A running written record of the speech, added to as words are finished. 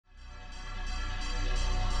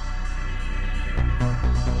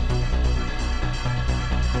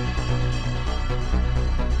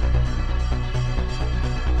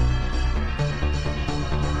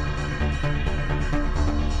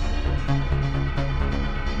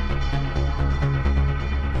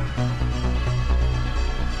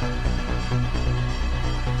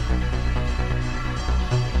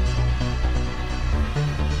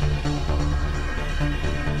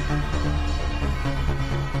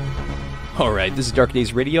Alright, this is Dark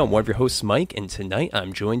Days Radio. I'm one of your hosts, Mike, and tonight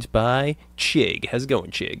I'm joined by Chigg. How's it going,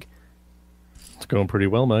 Chigg? It's going pretty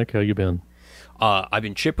well, Mike. How you been? I've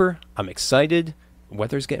been chipper. I'm excited.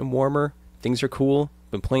 Weather's getting warmer. Things are cool.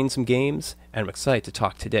 Been playing some games, and I'm excited to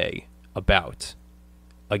talk today about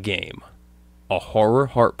a game. A Horror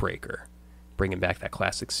Heartbreaker. Bringing back that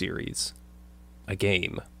classic series. A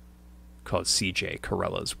game called CJ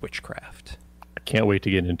Carella's Witchcraft. I can't wait to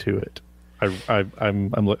get into it. I've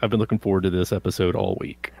been looking forward to this episode all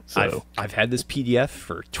week. So I've had this PDF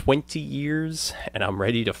for 20 years, and I'm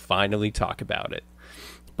ready to finally talk about it.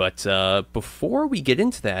 But before we get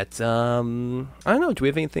into that, I don't know. Do we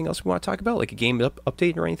have anything else we want to talk about, like a game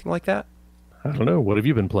update or anything like that? I don't know. What have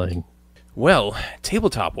you been playing? Well,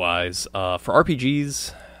 tabletop-wise, for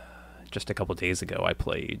RPGs, just a couple days ago, I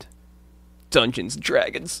played Dungeons &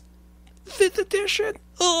 Dragons 5th edition.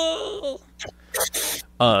 Oh.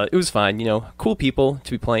 It was fine, cool people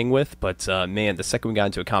to be playing with, but man, the second we got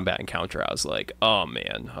into a combat encounter, I was like, oh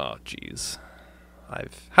man, oh jeez.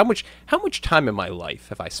 How much time in my life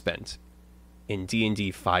have I spent in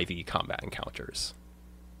D&D 5e combat encounters?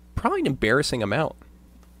 Probably an embarrassing amount.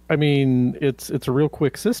 I mean, it's a real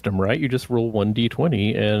quick system, right? You just roll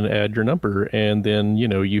 1d20 and add your number, and then,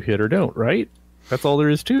 you hit or don't, right? That's all there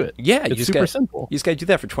is to it. Yeah, it's super simple. You just gotta do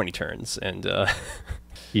that for 20 turns, and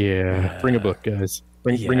yeah, bring a book, guys.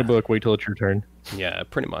 Bring a book, wait till it's your turn. Yeah,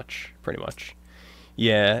 pretty much.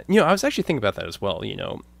 Yeah, I was actually thinking about that as well,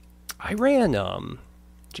 I ran,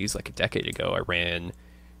 like a decade ago, I ran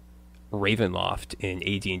Ravenloft in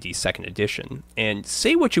AD&D 2nd Edition, and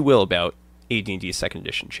say what you will about AD&D 2nd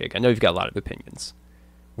Edition, Chig, I know you've got a lot of opinions.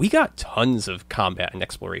 We got tons of combat and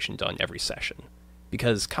exploration done every session,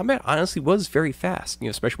 because combat honestly was very fast,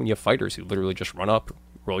 especially when you have fighters who literally just run up,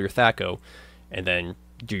 roll your THAC0, and then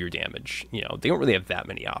do your damage. They don't really have that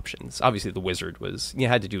many options. Obviously, the wizard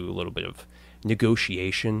had to do a little bit of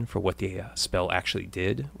negotiation for what the spell actually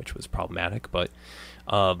did, which was problematic, but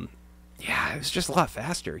it was just a lot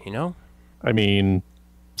faster, I mean,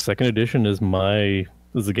 2nd edition is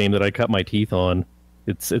a game that I cut my teeth on.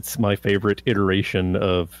 It's my favorite iteration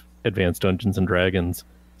of Advanced Dungeons and Dragons,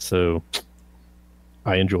 so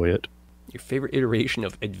I enjoy it. Your favorite iteration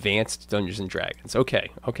of Advanced Dungeons and Dragons. Okay.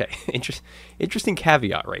 Interesting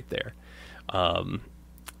caveat right there.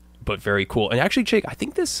 But very cool. And actually, Jake, I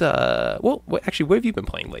think this. What have you been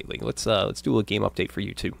playing lately? Let's do a game update for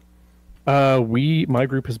you too. My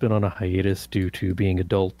group has been on a hiatus due to being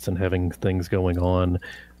adults and having things going on.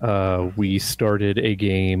 We started a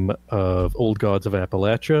game of Old Gods of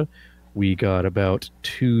Appalachia. We got about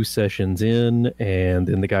 2 sessions in, and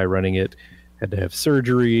then the guy running it had to have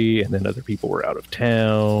surgery, and then other people were out of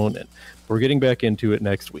town, and we're getting back into it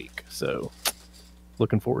next week. So,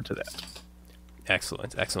 looking forward to that.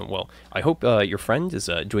 Excellent. Well, I hope your friend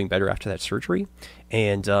is doing better after that surgery,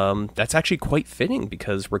 and that's actually quite fitting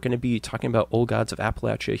because we're going to be talking about Old Gods of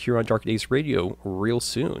Appalachia here on Dark Days Radio real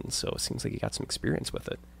soon, so it seems like you got some experience with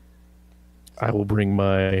it. I will bring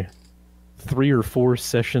my 3 or 4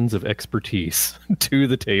 sessions of expertise to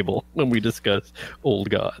the table when we discuss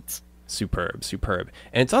Old Gods. Superb.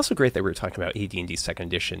 And it's also great that we're talking about AD&D 2nd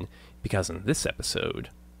Edition, because in this episode,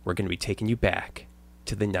 we're going to be taking you back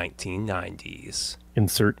to the 1990s.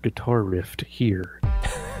 Insert guitar riff here.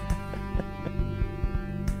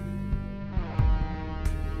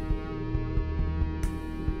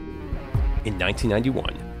 In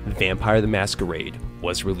 1991, Vampire the Masquerade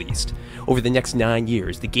was released. Over the next 9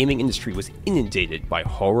 years, the gaming industry was inundated by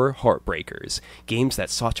horror heartbreakers, games that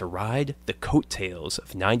sought to ride the coattails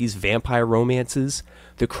of 90s vampire romances,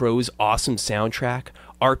 The Crow's awesome soundtrack,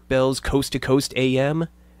 Art Bell's Coast to Coast AM,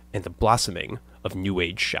 and the blossoming of New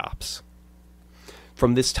Age shops.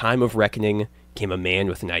 From this time of reckoning came a man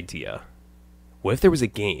with an idea. What if there was a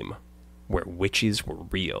game where witches were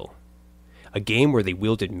real? A game where they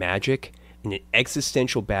wielded magic in an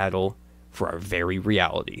existential battle for our very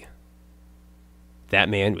reality. That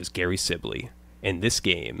man was Gary Sibley, and this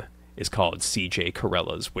game is called CJ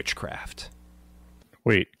Carella's Witchcraft.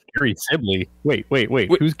 Wait, Gary Sibley? Wait.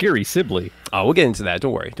 Who's Gary Sibley? Oh, we'll get into that.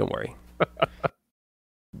 Don't worry.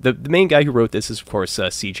 The main guy who wrote this is, of course,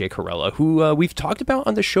 CJ Carella, who we've talked about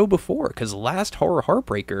on the show before, because last Horror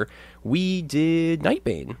Heartbreaker, we did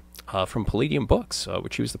Nightbane from Palladium Books,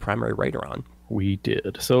 which he was the primary writer on. We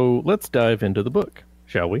did. So let's dive into the book,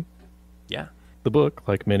 shall we? Yeah. The book,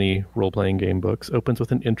 like many role-playing game books, opens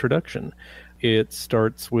with an introduction. It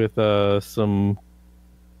starts with some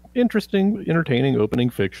interesting, entertaining opening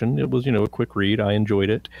fiction. It was, a quick read. I enjoyed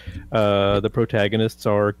it. The protagonists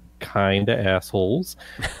are kind of assholes.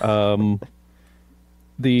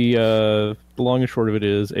 The long and short of it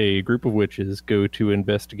is a group of witches go to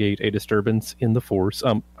investigate a disturbance in the force.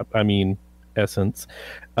 I mean, essence,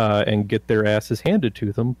 and get their asses handed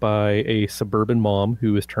to them by a suburban mom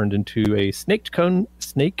who is turned into a snake-tongued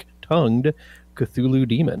Cthulhu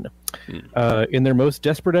demon. In their most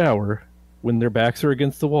desperate hour, when their backs are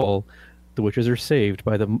against the wall, the witches are saved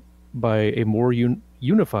by a more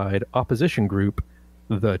unified opposition group,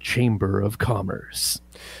 the Chamber of Commerce.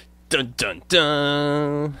 Dun dun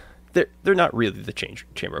dun. They're not really the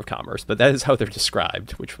Chamber of Commerce, but that is how they're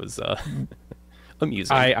described, which was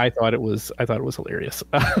amusing. I thought it was hilarious.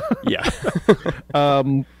 Yeah.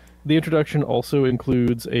 The introduction also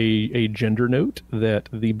includes a gender note that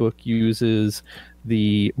the book uses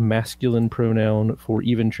the masculine pronoun for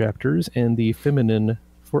even chapters and the feminine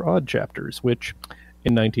for odd chapters, which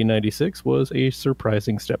in 1996 was a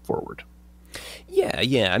surprising step forward.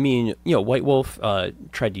 Yeah. I mean, White Wolf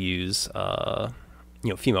tried to use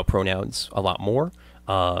female pronouns a lot more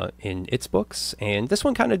in its books, and this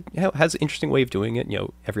one kind of has an interesting way of doing it.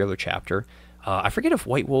 Every other chapter. I forget if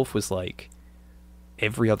White Wolf was like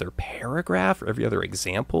every other paragraph or every other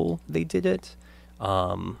example they did it.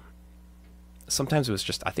 Sometimes it was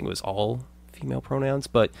just, I think it was all female pronouns,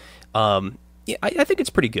 but yeah, I think it's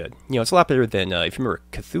pretty good. It's a lot better than if you remember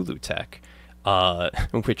Cthulhu Tech,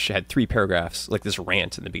 which had 3 paragraphs, like this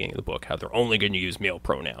rant in the beginning of the book, how they're only going to use male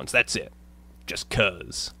pronouns. That's it. Just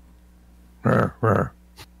 'cause.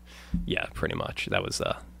 Yeah, pretty much. That was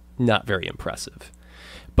not very impressive.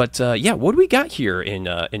 But yeah, what do we got here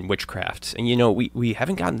in Witchcraft? And we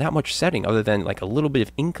haven't gotten that much setting other than like a little bit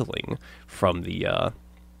of inkling from the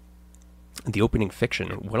opening fiction.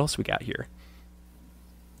 What else we got here?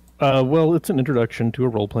 Well, it's an introduction to a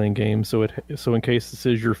role-playing game, so in case this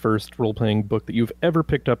is your first role-playing book that you've ever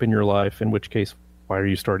picked up in your life, in which case, why are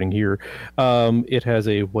you starting here? It has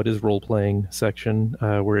a what is role-playing section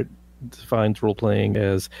where it defines role-playing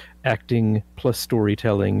as acting plus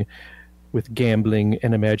storytelling with gambling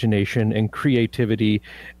and imagination and creativity,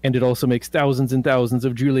 and it also makes thousands and thousands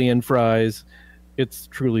of julienne fries. It's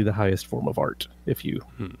truly the highest form of art if you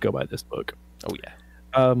go by this book. Oh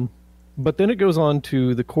yeah. But then it goes on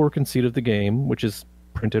to the core conceit of the game, which is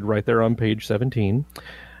printed right there on page 17.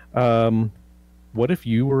 What if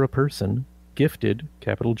you were a person gifted,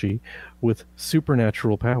 capital G, with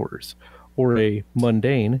supernatural powers, or a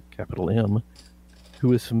mundane, capital M,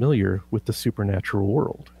 who is familiar with the supernatural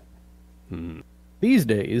world? These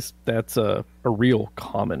days, that's a real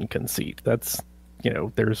common conceit. That's,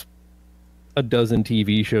 there's a dozen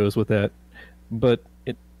TV shows with that. But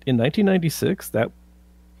in 1996,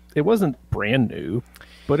 it wasn't brand new,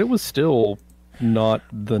 but it was still not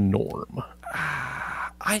the norm.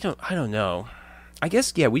 I don't know. I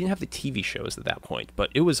guess, yeah, we didn't have the TV shows at that point, but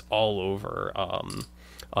it was all over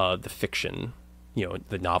the fiction,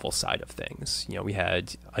 the novel side of things. We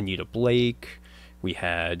had Anita Blake. We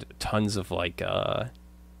had tons of like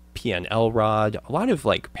P.N. Elrod. A lot of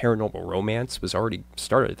like paranormal romance was already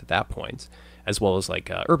started at that point, as well as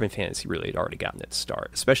like urban fantasy really had already gotten its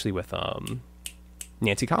start, especially with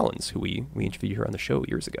Nancy Collins, who we interviewed her on the show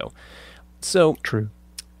years ago. So true.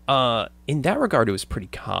 In that regard, it was pretty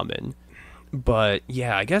common. But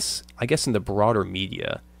yeah, I guess in the broader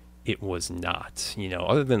media, it was not.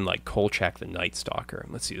 Other than like Kolchak the Night Stalker.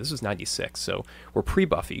 Let's see, this was 96, so we're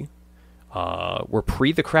pre-Buffy. We're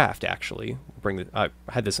pre-The Craft, actually. I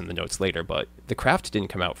had this in the notes later, but The Craft didn't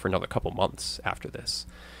come out for another couple months after this.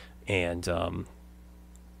 And,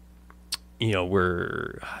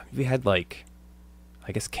 we had, like,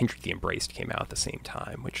 I guess Kindred the Embraced came out at the same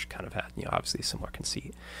time, which kind of had, obviously a similar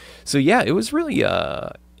conceit. So, yeah, it was really,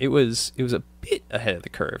 it was a bit ahead of the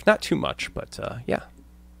curve. Not too much, but, yeah,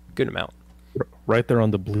 good amount. Right there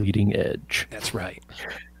on the bleeding edge. That's right.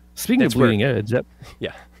 Speaking of bleeding edge,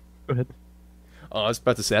 yeah. Go ahead. I was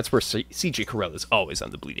about to say, that's where C.J. Carella is always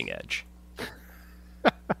on the bleeding edge.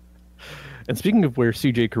 And speaking of where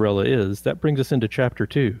C.J. Carella is, that brings us into Chapter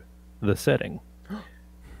 2, the setting.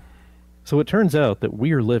 So it turns out that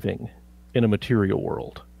we are living in a material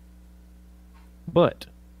world. But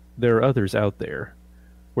there are others out there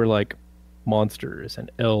where, like, monsters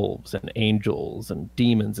and elves and angels and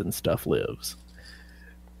demons and stuff lives.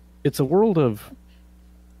 It's a world of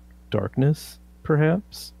darkness,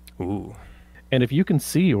 perhaps? Ooh. And if you can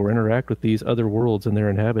see or interact with these other worlds and their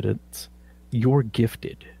inhabitants, you're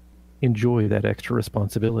gifted. Enjoy that extra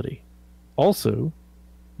responsibility. Also,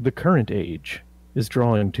 the current age is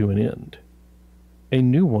drawing to an end. A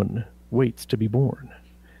new one waits to be born.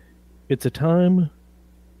 It's a time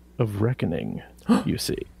of reckoning, you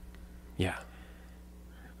see. Yeah.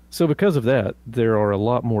 So because of that, there are a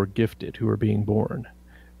lot more gifted who are being born.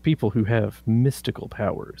 people who have mystical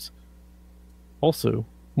powers. Also,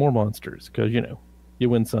 more monsters, because, you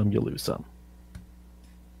win some, you lose some.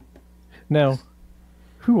 Now,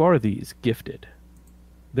 who are these gifted?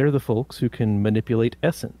 They're the folks who can manipulate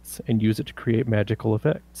essence and use it to create magical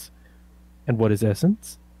effects. And what is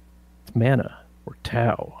essence? It's mana, or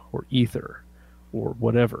Tao, or ether, or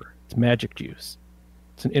whatever. It's magic juice.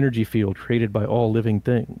 It's an energy field created by all living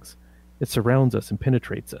things. It surrounds us and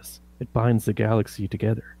penetrates us. It binds the galaxy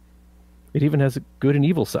together. It even has good and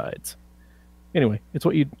evil sides. Anyway, it's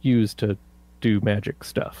what you'd use to do magic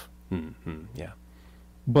stuff. Yeah.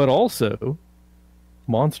 But also,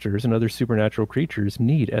 monsters and other supernatural creatures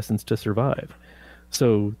need essence to survive.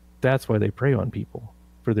 So that's why they prey on people,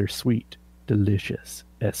 for their sweet, delicious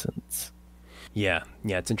essence. Yeah,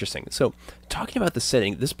 it's interesting. So, talking about the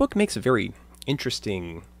setting, this book makes a very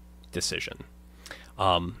interesting decision.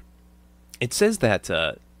 It says that,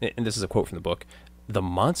 and this is a quote from the book, the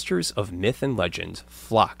monsters of myth and legend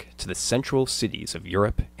flock to the central cities of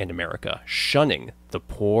Europe and America, shunning the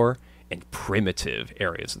poor and primitive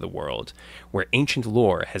areas of the world, where ancient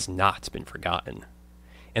lore has not been forgotten.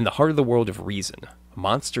 In the heart of the world of reason,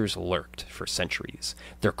 monsters lurked for centuries.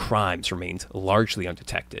 Their crimes remained largely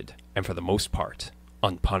undetected, and for the most part,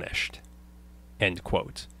 unpunished. End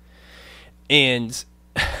quote. And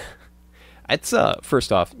it's,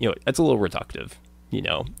 first off, it's a little reductive,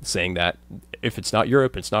 saying that if it's not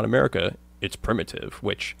Europe, it's not America, it's primitive,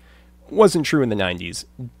 which wasn't true in the 90s.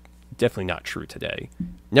 Definitely not true today.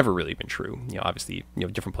 Never really been true. Obviously,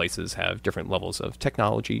 different places have different levels of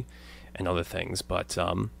technology and other things, but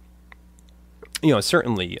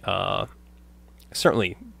certainly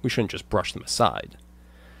we shouldn't just brush them aside.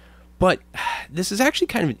 But this is actually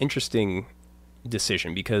kind of an interesting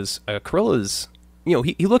decision because Carella's,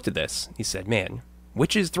 he looked at this. He said, man,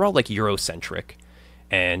 witches, they're all like Eurocentric,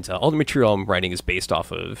 and all the material I'm writing is based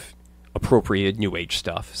off of appropriated New Age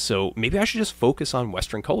stuff. So maybe I should just focus on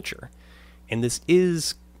Western culture. And this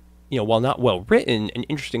is, while not well written, an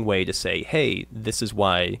interesting way to say, hey, this is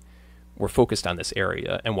why we're focused on this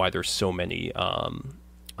area and why there's so many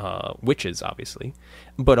witches, obviously,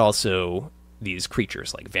 but also these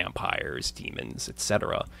creatures like vampires, demons,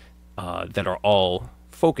 etc., that are all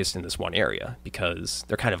focused in this one area because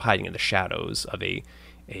they're kind of hiding in the shadows of a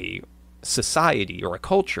society or a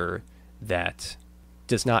culture that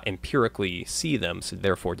does not empirically see them, so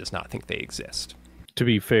therefore does not think they exist. To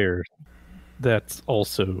be fair, that's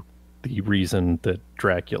also the reason that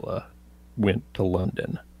Dracula went to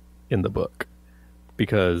London in the book,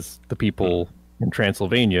 because the people in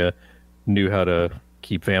Transylvania knew how to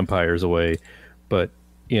keep vampires away, but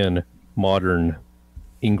in modern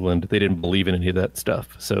England, they didn't believe in any of that stuff,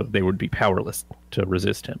 so they would be powerless to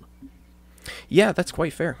resist him. Yeah, that's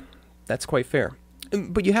quite fair. That's quite fair.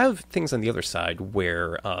 But you have things on the other side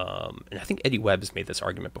where, and I think Eddie Webb's made this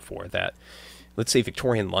argument before, that, let's say,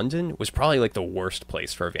 Victorian London was probably like the worst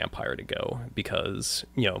place for a vampire to go because,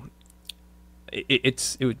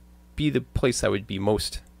 it would be the place that would be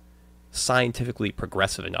most scientifically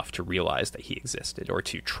progressive enough to realize that he existed or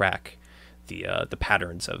to track the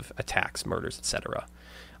patterns of attacks, murders, etc.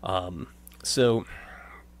 So,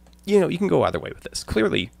 you can go either way with this.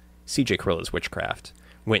 Clearly, C.J. Carella's Witchcraft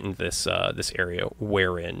went in this area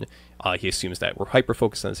wherein he assumes that we're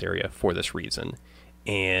hyper-focused on this area for this reason.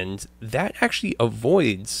 And that actually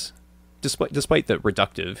avoids, despite the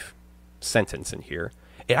reductive sentence in here,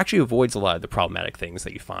 it actually avoids a lot of the problematic things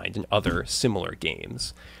that you find in other similar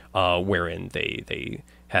games, wherein they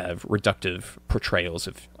have reductive portrayals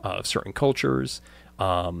of certain cultures,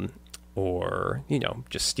 or,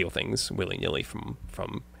 just steal things willy-nilly from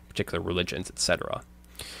particular religions, etc.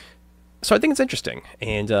 So I think it's interesting,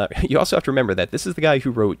 and you also have to remember that this is the guy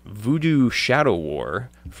who wrote Voodoo Shadow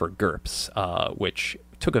War for GURPS, which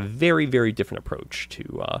took a very, very different approach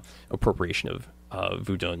to appropriation of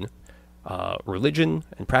voodoo religion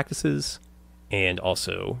and practices, and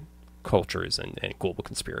also cultures and global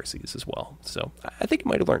conspiracies as well. So I think you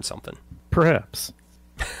might have learned something. Perhaps.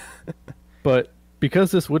 But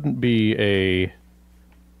because this wouldn't be a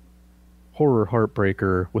horror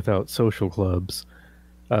heartbreaker without social clubs,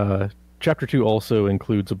 Chapter 2 also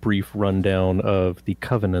includes a brief rundown of the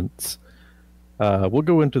covenants. We'll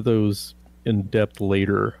go into those in depth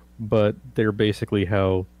later, but they're basically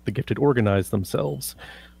how the gifted organize themselves.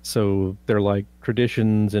 So they're like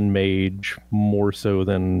traditions in Mage, more so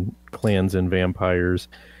than clans and vampires.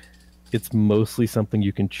 It's mostly something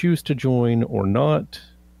you can choose to join or not,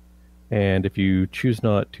 and if you choose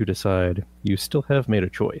not to decide, you still have made a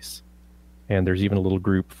choice. And there's even a little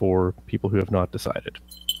group for people who have not decided.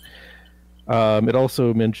 It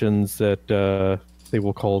also mentions that They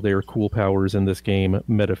will call their cool powers in this game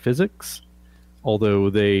metaphysics, although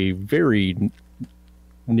they very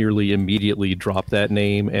nearly immediately drop that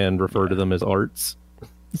name and refer to them as arts.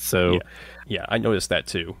 So, yeah, I noticed that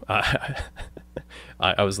too.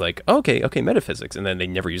 I was like, okay, metaphysics, and then they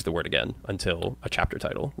never use the word again until a chapter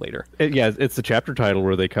title later. It's the chapter title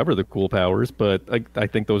where they cover the cool powers, but I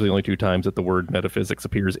think those are the only two times that the word metaphysics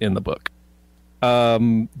appears in the book.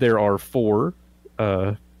 There are 4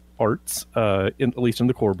 arts, at least in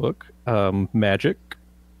the core book: magic,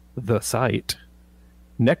 the sight,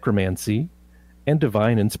 necromancy, and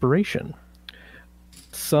divine inspiration.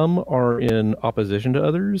 Some are in opposition to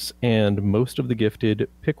others, and most of the gifted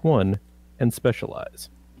pick one and specialize.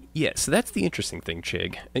 Yeah, so that's the interesting thing,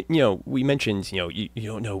 Chigg. We mentioned, you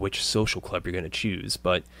don't know which social club you're going to choose,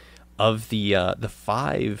 but of the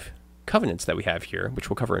 5 covenants that we have here, which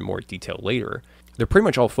we'll cover in more detail later, they're pretty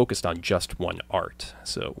much all focused on just one art.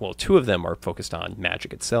 So, 2 of them are focused on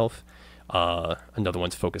magic itself. Another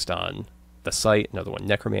one's focused on the sight. Another one,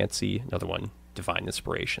 necromancy. Another one, divine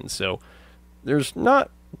inspiration. So there's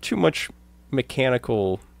not too much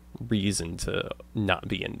mechanical reason to not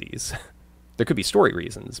be in these. There could be story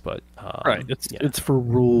reasons, but right. It's for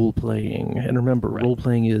role playing, and remember, role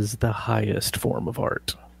playing is the highest form of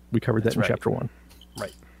art. We covered that in chapter 1.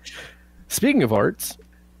 Right. Speaking of arts,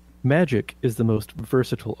 magic is the most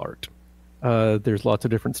versatile art. There's lots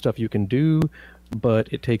of different stuff you can do, but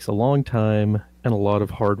it takes a long time and a lot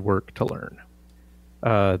of hard work to learn.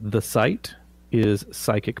 The sight is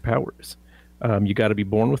psychic powers. You got to be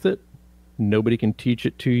born with it. Nobody can teach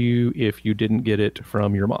it to you if you didn't get it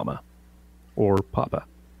from your mama or papa.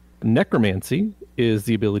 Necromancy is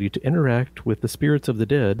the ability to interact with the spirits of the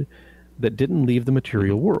dead that didn't leave the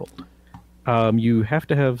material world. You have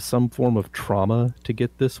to have some form of trauma to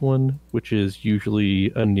get this one, which is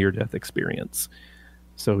usually a near-death experience.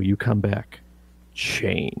 So you come back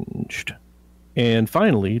changed. And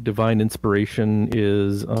finally, divine inspiration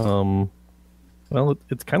is,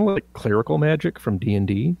 it's kind of like clerical magic from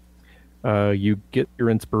D&D. You get your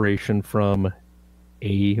inspiration from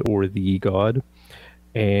a or the god,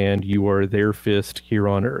 and you are their fist here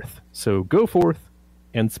on Earth. So go forth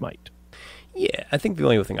and smite. Yeah, I think the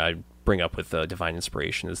only thing I'd bring up with divine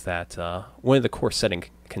inspiration is that one of the core setting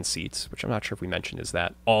conceits, which I'm not sure if we mentioned, is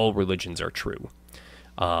that all religions are true.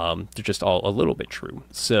 They're just all a little bit true.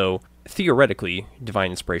 So theoretically, divine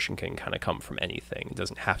inspiration can kind of come from anything. It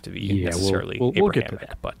doesn't have to be necessarily Abrahamic, we'll get to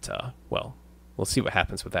that. But we'll see what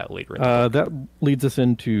happens with that later in the book. That leads us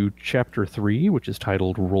into chapter 3, which is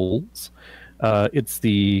titled Roles. It's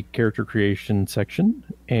the character creation section,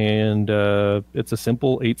 and it's a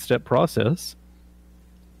simple 8-step process.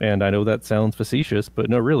 And I know that sounds facetious, but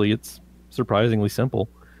no, really, it's surprisingly simple.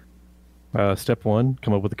 Step 1,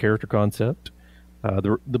 come up with a character concept.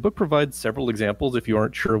 The book provides several examples if you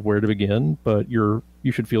aren't sure of where to begin, but you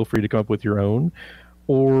should feel free to come up with your own,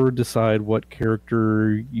 or decide what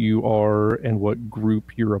character you are and what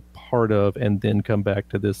group you're a part of, and then come back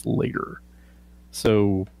to this later.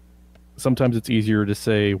 So sometimes it's easier to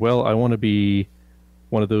say, well, I want to be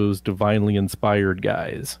one of those divinely inspired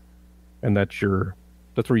guys, and that's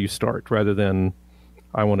where you start, rather than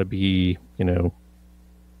I want to be, a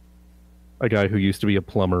guy who used to be a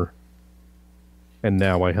plumber and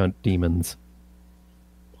now I hunt demons.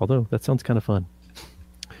 Although that sounds kind of fun.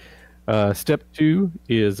 Step 2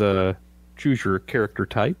 is choose your character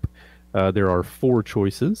type. There are 4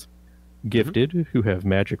 choices. Gifted, who have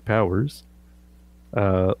magic powers.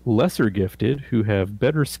 Lesser gifted, who have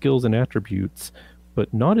better skills and attributes,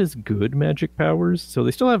 but not as good magic powers. So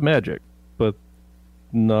they still have magic, but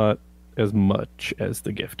not as much as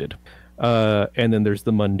the gifted. And then there's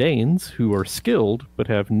the mundanes, who are skilled, but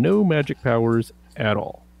have no magic powers at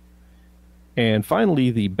all. And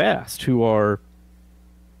finally, the bast, who are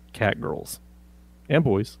cat girls and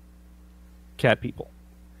boys, cat people.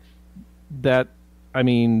 That,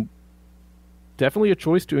 definitely a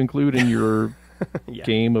choice to include in your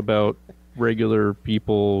game about regular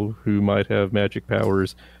people who might have magic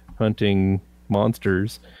powers hunting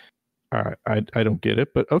monsters. I don't get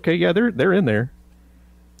it, but okay, yeah, they're in there.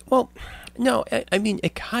 Well, no,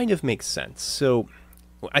 it kind of makes sense. So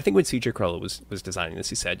I think when C.J. Carella was designing this,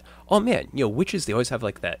 he said, oh man, witches, they always have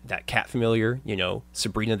like that cat familiar,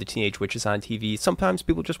 Sabrina the Teenage Witch is on TV. Sometimes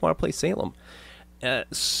people just want to play Salem.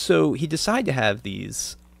 So he decided to have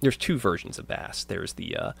these, there's 2 versions of Bast. There's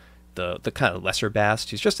the kind of lesser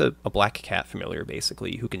Bast, who's just a black cat familiar,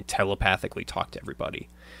 basically, who can telepathically talk to everybody.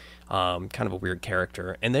 Kind of a weird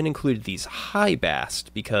character. And then included these high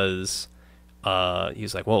Bast because he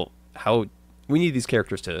was like, well, we need these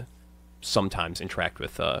characters to sometimes interact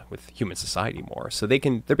with human society more. So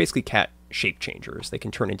they're basically cat shape changers. They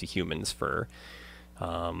can turn into humans for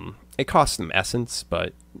it costs them essence,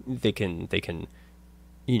 but they can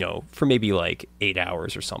for maybe like 8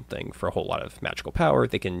 hours or something for a whole lot of magical power,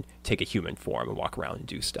 they can take a human form and walk around and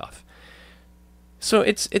do stuff. So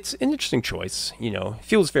it's an interesting choice. It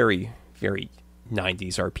feels very, very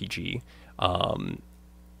 90s RPG.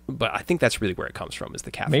 But I think that's really where it comes from, is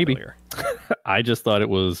the cat familiar. I just thought it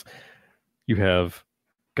was, you have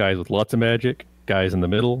guys with lots of magic, guys in the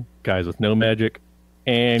middle, guys with no magic,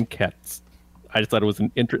 and cats. I just thought it was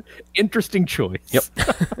an interesting choice. Yep.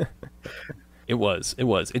 It was.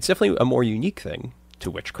 It's definitely a more unique thing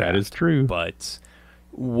to Witchcraft. That is true. But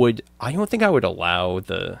I don't think I would allow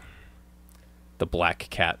the black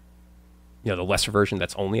cat, the lesser version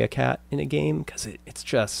that's only a cat in a game, because it's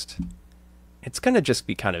gonna just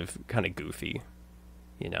be kind of goofy,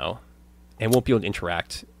 and won't be able to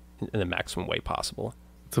interact in the maximum way possible.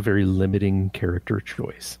 It's a very limiting character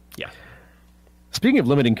choice. Yeah. Speaking of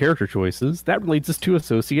limiting character choices, that leads us to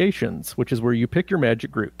associations, which is where you pick your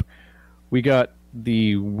magic group. We got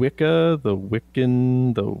the Wicca, the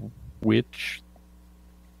Wiccan, the Witch,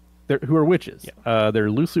 who are witches. Yeah. They're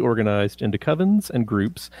loosely organized into covens and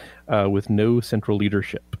groups with no central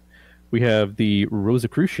leadership. We have the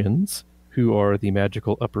Rosicrucians, who are the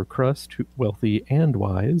magical upper crust, wealthy and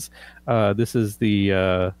wise. This is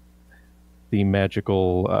the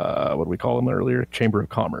magical, what do we call them earlier? Chamber of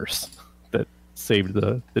Commerce that saved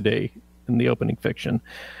the day in the opening fiction.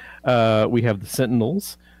 We have the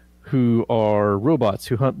Sentinels, who are robots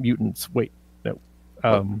who hunt mutants. Wait, no.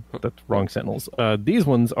 That's wrong. Sentinels. These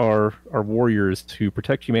ones are warriors who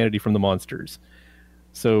protect humanity from the monsters.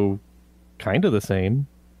 So, kind of the same.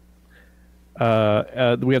 We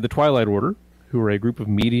have the Twilight Order, who are a group of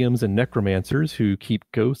mediums and necromancers who keep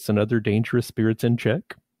ghosts and other dangerous spirits in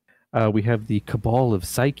check. We have the Cabal of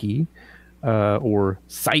Psyche, or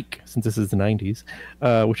Psych, since this is the 90s,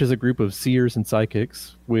 which is a group of seers and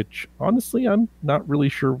psychics, which, honestly, I'm not really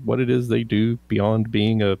sure what it is they do beyond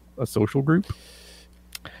being a social group.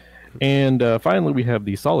 And finally, we have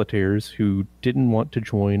the Solitaires, who didn't want to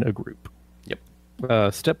join a group.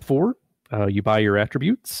 Yep. Step 4, you buy your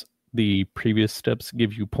attributes. The previous steps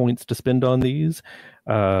give you points to spend on these.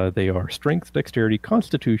 They are Strength, Dexterity,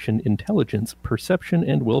 Constitution, Intelligence, Perception,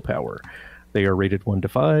 and Willpower. They are rated 1 to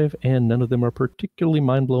 5, and none of them are particularly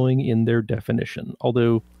mind-blowing in their definition,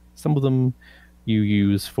 although some of them you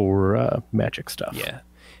use for magic stuff. Yeah.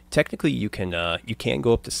 Technically, you can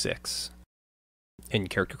go up to 6 in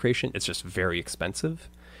character creation. It's just very expensive.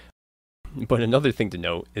 But another thing to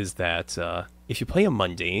note is that if you play a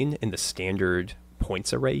mundane in the standard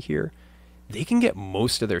points array here, they can get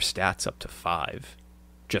most of their stats up to 5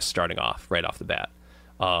 just starting off right off the bat,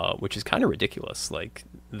 which is kind of ridiculous. Like,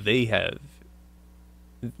 they have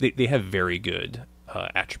very good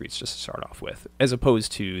attributes just to start off with, as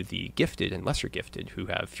opposed to the gifted and lesser gifted, who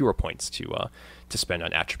have fewer points to spend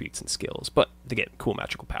on attributes and skills, but they get cool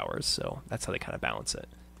magical powers. So that's how they kind of balance it.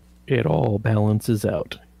 It all balances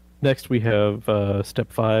out. Next, we have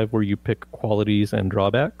step 5, where you pick qualities and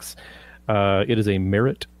drawbacks. It is a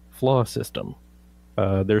merit flaw system.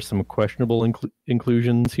 There's some questionable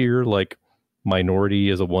inclusions here, like minority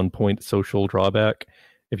is a 1-point social drawback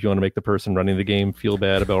if you want to make the person running the game feel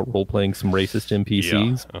bad about role-playing some racist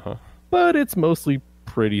NPCs. Yeah, But it's mostly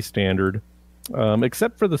pretty standard,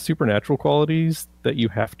 except for the supernatural qualities that you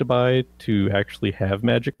have to buy to actually have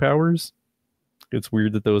magic powers. It's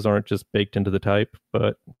weird that those aren't just baked into the type,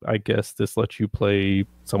 but I guess this lets you play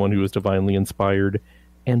someone who is divinely inspired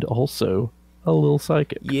and also a little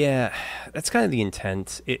psychic. Yeah, that's kind of the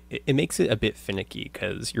intent. It makes it a bit finicky,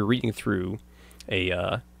 because you're reading through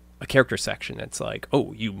a character section. It's like,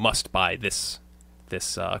 oh, you must buy this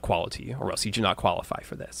quality, or else you do not qualify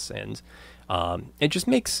for this. And it just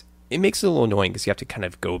makes it a little annoying, because you have to kind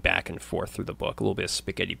of go back and forth through the book, a little bit of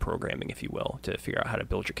spaghetti programming, if you will, to figure out how to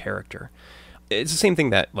build your character. It's the same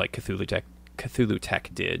thing that like Cthulhu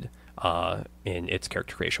Tech did in its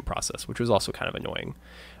character creation process, which was also kind of annoying.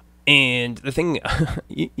 And the thing,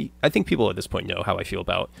 I think people at this point know how I feel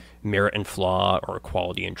about merit and flaw or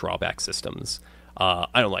quality and drawback systems.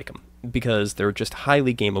 I don't like them, because they're just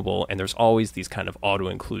highly gameable, and there's always these kind of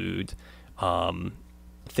auto-include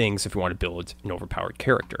things if you want to build an overpowered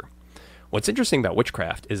character. What's interesting about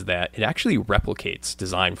Witchcraft is that it actually replicates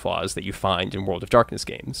design flaws that you find in World of Darkness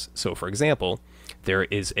games. So, for example, there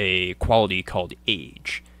is a quality called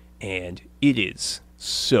Age, and it is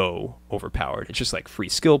so overpowered. It's just like free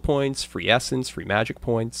skill points, free essence, free magic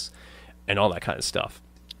points, and all that kind of stuff.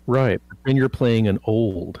 Right. And you're playing an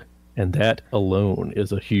old, and that alone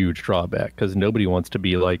is a huge drawback, because nobody wants to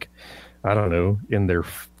be like I don't know, in their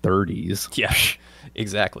 30s. Yeah,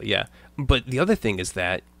 exactly. Yeah, but the other thing is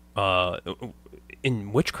that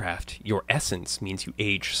in Witchcraft, your essence means you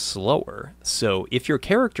age slower. So if your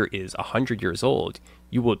character is 100 years old,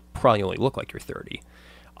 you will probably only look like you're 30.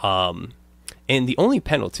 And the only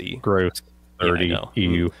penalty, Gross. 30 yeah, I know.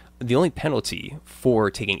 EU. The only penalty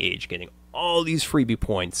for taking age, getting all these freebie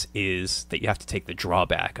points, is that you have to take the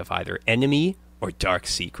drawback of either enemy or dark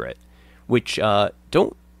secret, which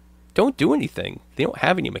don't do anything. They don't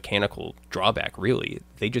have any mechanical drawback, really.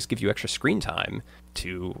 They just give you extra screen time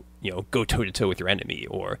to, go toe to toe with your enemy,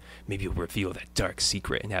 or maybe you'll reveal that dark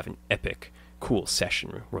secret and have an epic, cool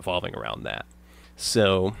session revolving around that.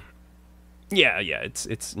 So, yeah,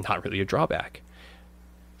 it's not really a drawback.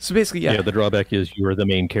 So basically, yeah, The drawback is you are the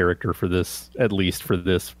main character for this, at least for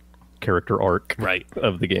this character arc right,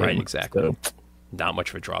 of the game. right, exactly. So, Not much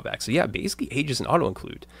of a drawback. So yeah, basically, age is an auto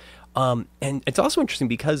include. And it's also interesting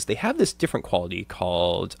because they have this different quality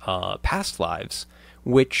called past lives,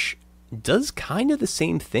 which does kind of the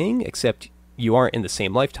same thing, except you aren't in the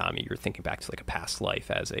same lifetime. You're thinking back to like a past life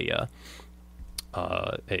as a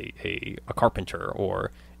carpenter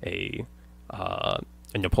or a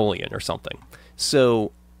Napoleon or something.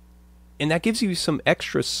 So, and that gives you some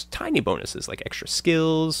extra tiny bonuses like extra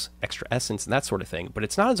skills, extra essence, and that sort of thing. But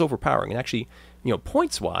it's not as overpowering. And actually,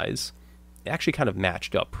 points wise, it actually kind of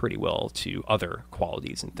matched up pretty well to other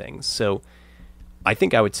qualities and things. So I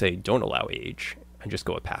think I would say don't allow age and just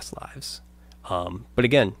go with past lives. But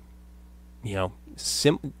again,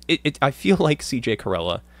 I feel like CJ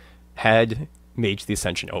Carella had Mage the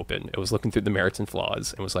Ascension open. It was looking through the merits and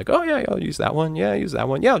flaws and was like, oh yeah, I'll use that one. Yeah, use that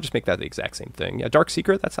one. Yeah, I'll just make that the exact same thing. Yeah, Dark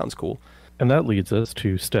Secret, that sounds cool. and that leads us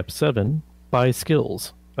to step 7, buy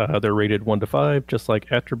skills. They're rated 1 to 5, just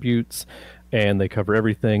like attributes, and they cover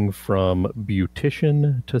everything from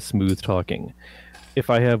beautician to smooth talking. If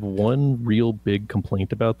I have one real big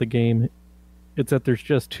complaint about the game, it's that there's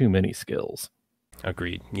just too many skills.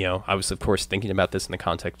 Agreed. I was, of course, thinking about this in the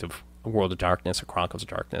context of World of Darkness or Chronicles of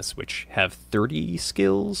Darkness, which have 30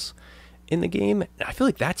 skills in the game. I feel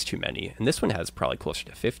like that's too many, and this one has probably closer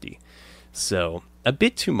to 50. So, a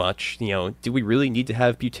bit too much. Do we really need to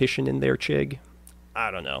have Beautician in there, Chigg? I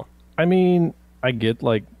don't know. I mean, I get,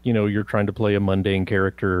 you're trying to play a mundane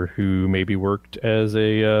character who maybe worked as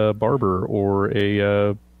a barber or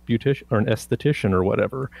a beautician or an esthetician or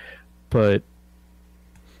whatever, but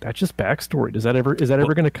that's just backstory. Is that ever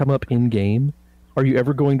going to come up in game? Are you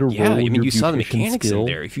ever going to roll? Yeah, your you saw the mechanics skill? in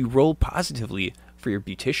there. If you roll positively for your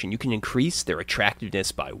Beautician, you can increase their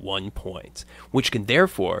attractiveness by 1 point, which can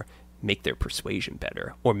therefore make their persuasion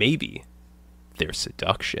better, or maybe their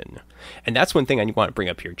seduction. And that's one thing I want to bring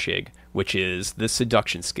up here, Chigg, which is the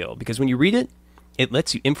seduction skill. Because when you read it, it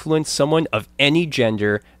lets you influence someone of any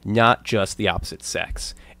gender, not just the opposite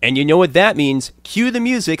sex. And you know what that means. Cue the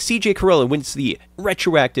music. CJ Carella wins the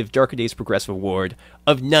retroactive Darker Days Progressive Award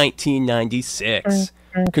of 1996.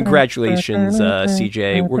 Congratulations,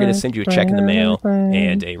 CJ. We're going to send you a check in the mail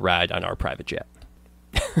and a ride on our private jet.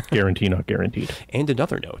 Guarantee, not guaranteed. And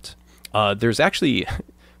another note.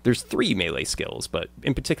 There's 3 melee skills, but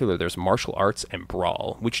in particular there's martial arts and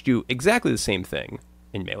brawl, which do exactly the same thing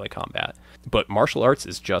in melee combat. But martial arts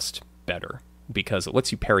is just better because it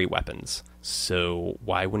lets you parry weapons. So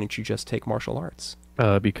why wouldn't you just take martial arts?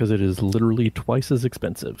 Because it is literally twice as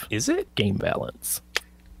expensive. Is it? Game balance.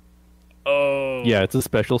 Oh. Yeah, it's a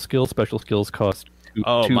special skill. Special skills cost two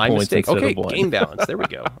my points mistake. instead Okay, of 1. game balance. There we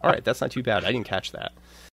go. All right, that's not too bad. I didn't catch that.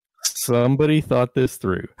 Somebody thought this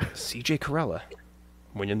through. CJ Carella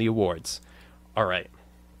winning the awards. All right.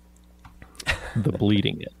 The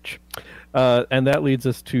bleeding edge. And that leads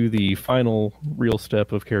us to the final real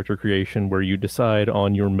step of character creation, where you decide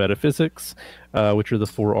on your metaphysics, which are the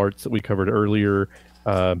 4 arts that we covered earlier: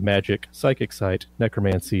 magic, psychic sight,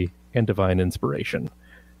 necromancy, and divine inspiration.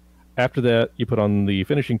 After that, you put on the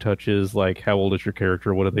finishing touches, like how old is your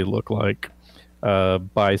character, what do they look like,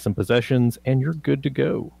 buy some possessions, and you're good to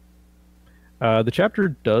go. The chapter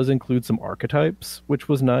does include some archetypes, which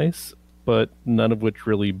was nice, but none of which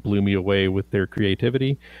really blew me away with their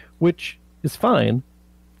creativity, which is fine.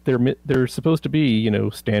 They're supposed to be,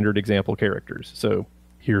 standard example characters. So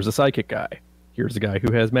here's a psychic guy. Here's a guy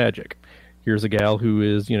who has magic. Here's a gal who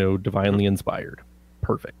is, divinely inspired.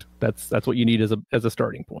 Perfect. That's what you need as a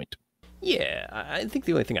starting point. Yeah, I think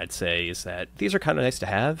the only thing I'd say is that these are kind of nice to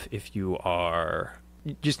have if you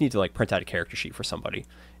just need to print out a character sheet for somebody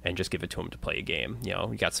and just give it to them to play a game.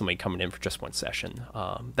 You got somebody coming in for just one session.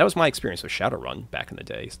 That was my experience with Shadowrun back in the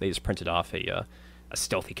day. So they just printed off a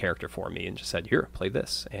stealthy character for me and just said, here, play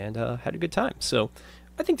this, and had a good time. So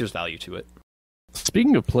I think there's value to it.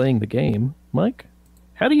 Speaking of playing the game, Mike,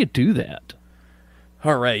 How do you do that?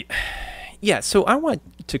 All right. Yeah, so I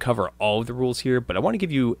want to cover all of the rules here, but I want to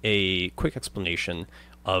give you a quick explanation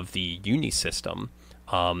of the uni system,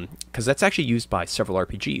 because that's actually used by several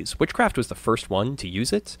RPGs. Witchcraft was the first one to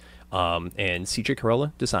use it, and CJ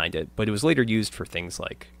Carella designed it, but it was later used for things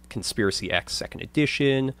like Conspiracy X 2nd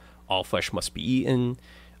Edition, All Flesh Must Be Eaten,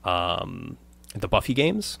 the Buffy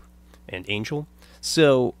games, and Angel.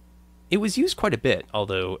 So it was used quite a bit,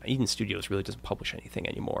 although Eden Studios really doesn't publish anything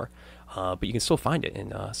anymore. But you can still find it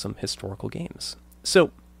in some historical games.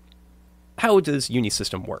 So how does Uni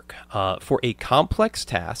System work? For a complex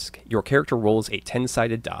task, your character rolls a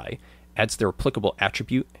 10-sided die, adds their applicable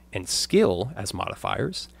attribute and skill as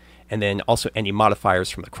modifiers, and then also any modifiers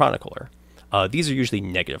from the chronicler. These are usually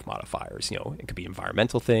negative modifiers. It could be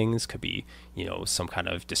environmental things, could be, some kind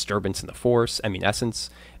of disturbance in the force, essence,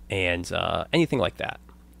 and anything like that.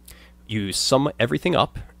 You sum everything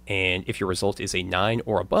up, and if your result is a 9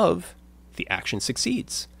 or above, the action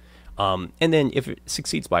succeeds. And then if it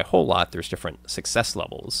succeeds by a whole lot, there's different success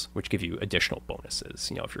levels, which give you additional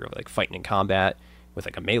bonuses. If you're like fighting in combat with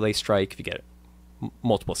like a melee strike, if you get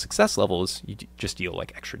multiple success levels, you just deal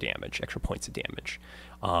like extra damage, extra points of damage.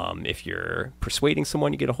 If you're persuading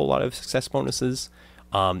someone, you get a whole lot of success bonuses.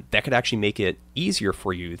 That could actually make it easier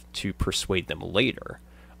for you to persuade them later,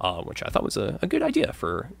 which I thought was a good idea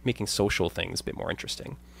for making social things a bit more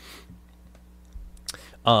interesting.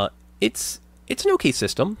 It's an okay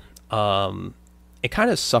system. It kind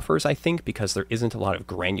of suffers, I think, because there isn't a lot of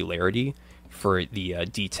granularity for the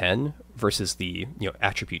D10 versus the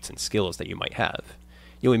attributes and skills that you might have.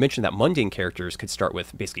 We mentioned that mundane characters could start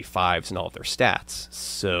with basically 5s in all of their stats,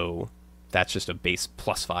 so that's just a base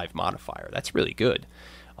 +5 modifier. That's really good.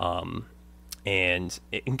 And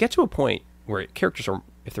it can get to a point where characters are,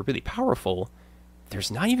 if they're really powerful,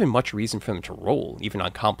 there's not even much reason for them to roll, even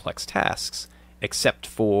on complex tasks, except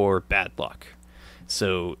for bad luck.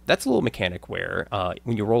 So that's a little mechanic where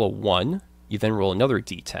when you roll a 1, you then roll another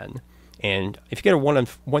d10. And if you get a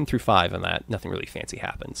 1 through 5 on that, nothing really fancy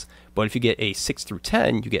happens. But if you get a 6 through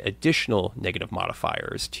 10, you get additional negative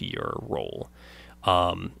modifiers to your roll.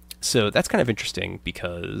 So that's kind of interesting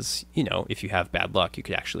because, if you have bad luck, you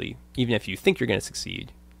could actually, even if you think you're going to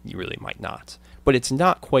succeed, you really might not. But it's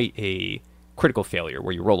not quite a critical failure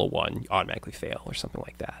where you roll a 1, you automatically fail or something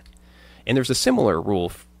like that. And there's a similar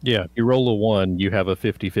rule. Yeah, you roll a 1, you have a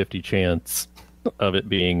 50-50 chance of it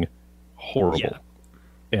being horrible. Yeah.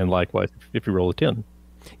 And likewise, if you roll a 10.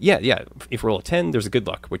 Yeah. If you roll a 10, there's a good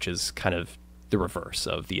luck, which is kind of the reverse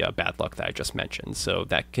of the bad luck that I just mentioned. So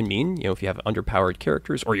that can mean, if you have underpowered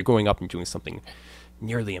characters or you're going up and doing something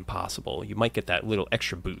nearly impossible, you might get that little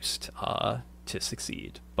extra boost to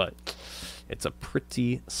succeed. But it's a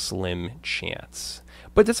pretty slim chance.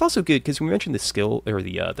 But that's also good because we mentioned the skill or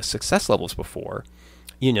the success levels before.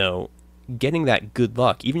 Getting that good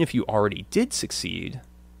luck, even if you already did succeed,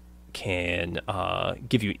 can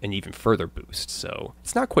give you an even further boost. So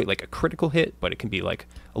it's not quite like a critical hit, but it can be like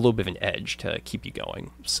a little bit of an edge to keep you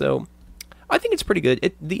going. So I think it's pretty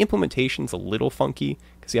good. The implementation's a little funky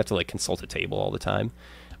because you have to like consult a table all the time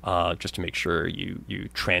just to make sure you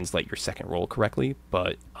translate your second roll correctly.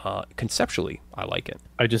 But conceptually, I like it.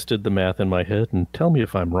 I just did the math in my head, and tell me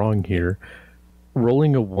if I'm wrong here.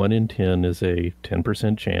 Rolling a 1 in 10 is a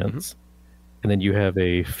 10% chance, and then you have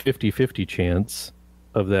a 50-50 chance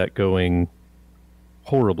of that going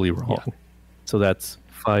horribly wrong. Yeah. So that's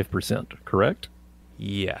 5%, correct?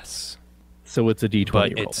 Yes. So it's a D20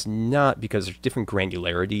 but roll. It's not, because there's different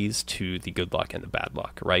granularities to the good luck and the bad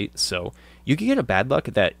luck, right? So you can get a bad luck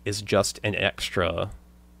that is just an extra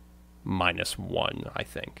 -1, I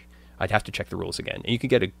think. I'd have to check the rules again. And you could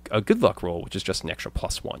get a good luck roll, which is just an extra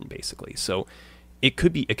 +1, basically. So it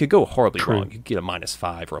could go horribly wrong. You could get a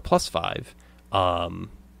 -5 or a +5.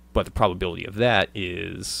 But the probability of that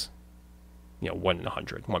is, 1 in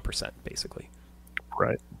 100, 1%, basically.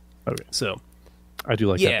 Right. Okay. So I do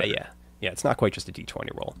like that better. Yeah, it's not quite just a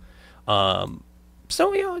D20 roll.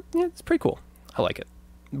 So, it's pretty cool. I like it.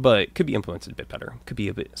 But it could be implemented a bit better. Could be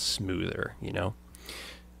a bit smoother,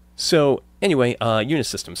 So, anyway, unit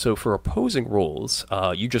system. So, for opposing rolls,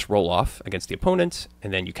 you just roll off against the opponent,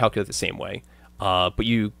 and then you calculate the same way. But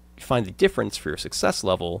you find the difference for your success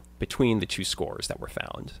level between the two scores that were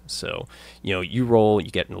found. So, you roll,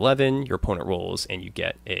 you get an 11, your opponent rolls, and they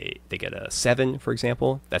get a 7, for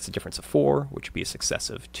example. That's a difference of 4, which would be a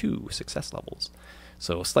success of 2 success levels.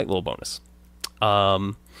 So a slight little bonus.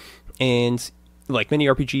 And like many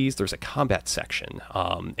RPGs, there's a combat section,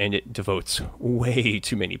 and it devotes way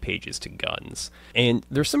too many pages to guns. And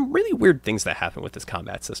there's some really weird things that happen with this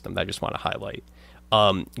combat system that I just want to highlight.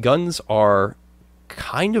 Guns are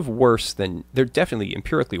kind of worse than, they're definitely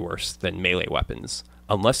empirically worse than melee weapons,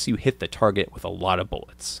 unless you hit the target with a lot of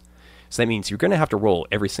bullets. So that means you're going to have to roll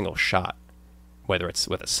every single shot, whether it's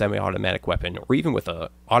with a semi-automatic weapon or even with an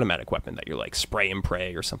automatic weapon that you're like spray and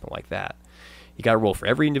pray or something like that. You got to roll for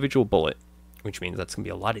every individual bullet, which means that's going to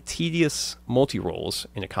be a lot of tedious multi-rolls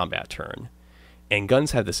in a combat turn. And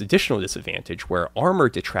guns have this additional disadvantage where armor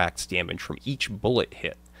detracts damage from each bullet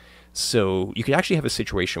hit. So you could actually have a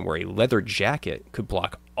situation where a leather jacket could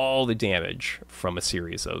block all the damage from a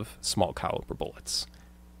series of small caliber bullets.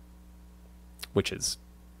 Which is,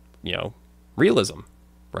 you know, realism,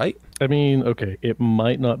 right? I mean, okay, it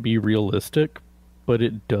might not be realistic, but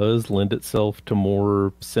it does lend itself to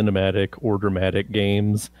more cinematic or dramatic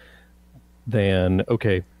games than,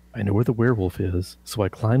 okay, I know where the werewolf is, so I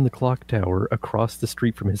climb the clock tower across the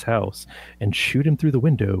street from his house and shoot him through the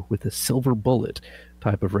window with a silver bullet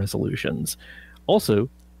type of resolutions. Also,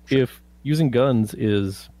 if using guns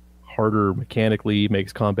is harder mechanically,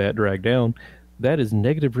 makes combat drag down, that is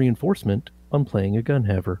negative reinforcement on playing a gun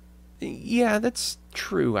haver. Yeah, that's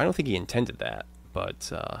true. I don't think he intended that,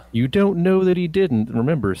 but... You don't know that he didn't.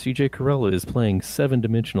 Remember, CJ Carella is playing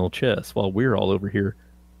 7-dimensional chess while we're all over here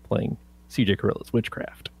playing CJ Carella's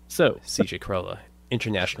Witchcraft. So, CJ Carella,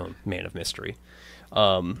 international man of mystery.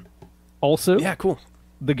 Also, yeah, cool.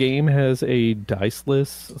 The game has a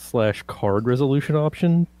diceless / card resolution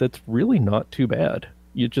option that's really not too bad.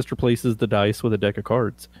 It just replaces the dice with a deck of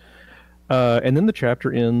cards. And then the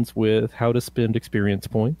chapter ends with how to spend experience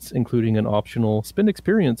points, including an optional spend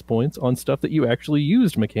experience points on stuff that you actually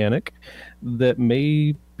used mechanic that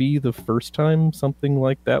may be the first time something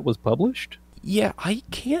like that was published. Yeah, I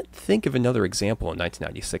can't think of another example in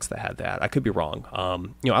 1996 that had that. I could be wrong.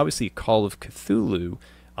 Obviously Call of Cthulhu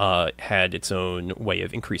had its own way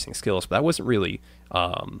of increasing skills, but that wasn't really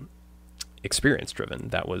experience driven.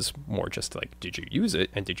 That was more just like, did you use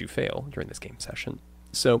it and did you fail during this game session?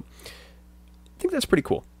 So I think that's pretty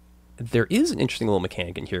cool. There is an interesting little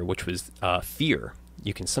mechanic in here, which was fear.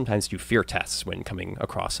 You can sometimes do fear tests when coming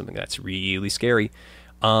across something that's really scary.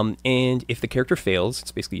 And if the character fails,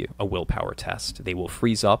 it's basically a willpower test. They will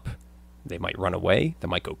freeze up, they might run away, they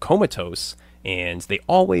might go comatose, and they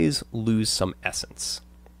always lose some essence.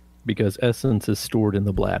 Because essence is stored in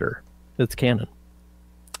the bladder. It's canon.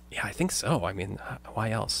 Yeah, I think so. I mean,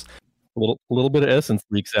 why else? A little bit of essence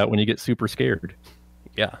leaks out when you get super scared.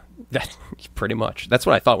 Yeah, that pretty much. That's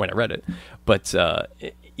what I thought when I read it. But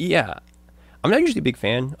yeah, I'm not usually a big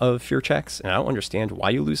fan of fear checks, and I don't understand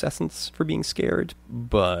why you lose essence for being scared.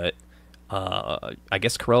 But I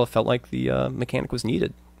guess Carella felt like the mechanic was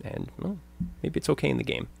needed, and well, maybe it's okay in the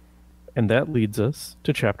game. And that leads us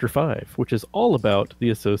to Chapter 5, which is all about the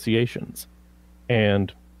associations.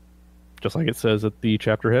 And just like it says at the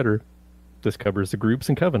chapter header, this covers the groups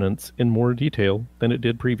and covenants in more detail than it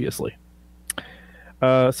did previously.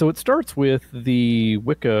 So it starts with the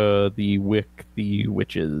Wicca, the Wick, the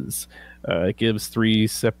Witches. It gives 3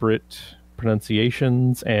 separate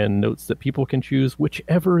pronunciations and notes that people can choose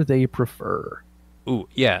whichever they prefer. Ooh,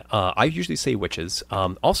 yeah, I usually say witches.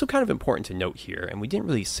 Also kind of important to note here, and we didn't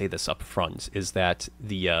really say this up front, is that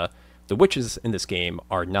the witches in this game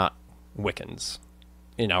are not Wiccans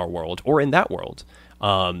in our world, or in that world.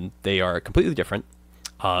 They are completely different.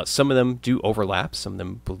 Some of them do overlap. Some of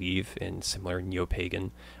them believe in similar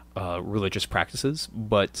neo-pagan religious practices,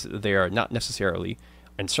 but they are not necessarily,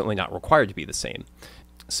 and certainly not required to be the same.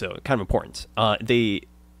 So, kind of important.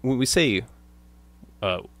 When we say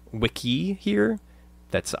wiki here,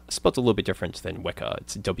 that's spelled a little bit different than Wicca.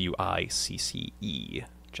 It's W-I-C-C-E,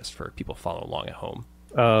 just for people following along at home.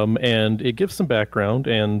 And it gives some background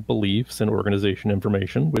and beliefs and organization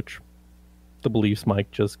information, which the beliefs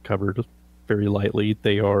Mike just covered very lightly.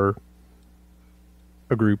 They are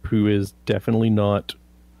a group who is definitely not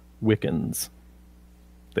Wiccans.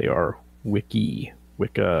 They are Wiki,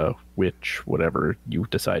 Wicca, Witch, whatever you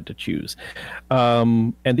decide to choose.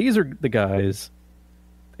 And these are the guys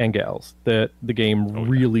and gals that the game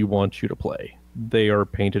really wants you to play. They are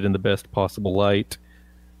painted in the best possible light.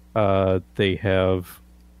 They have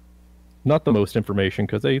not the most information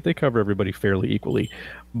because they cover everybody fairly equally,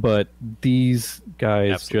 but these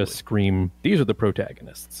guys just scream, these are the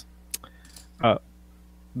protagonists.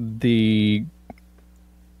 The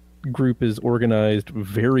group is organized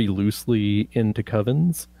very loosely into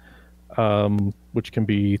covens, which can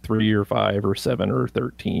be 3 or 5 or 7 or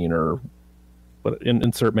 13 or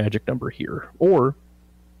insert magic number here, or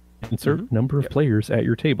insert number of players at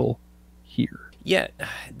your table here. Yeah,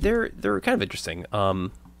 they're kind of interesting.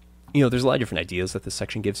 there's a lot of different ideas that this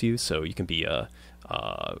section gives you. So you can be a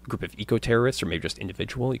group of eco-terrorists or maybe just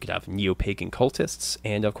individual. You could have neo-pagan cultists.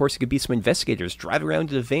 And, of course, you could be some investigators driving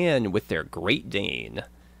around in a van with their Great Dane.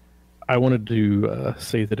 I wanted to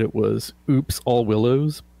say that it was Oops All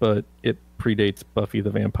Willows, but it predates Buffy the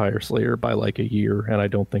Vampire Slayer by like a year, and I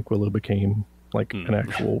don't think Willow became like an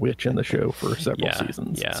actual witch in the show for several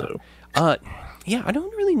seasons. Yeah. So. Yeah, I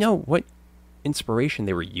don't really know what inspiration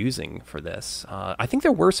they were using for this. I think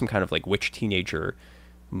there were some kind of like witch teenager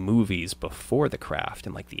movies before The Craft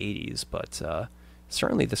in like the 80s, but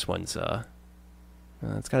certainly this one's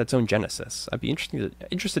it's got its own genesis. I'd be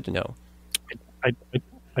interested to know.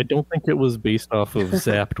 I don't think it was based off of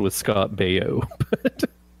Zapped with Scott Baio, but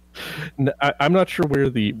I'm not sure where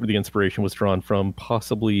the inspiration was drawn from.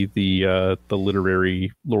 Possibly the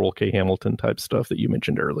literary Laurel K. Hamilton type stuff that you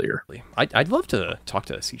mentioned earlier. I'd love to talk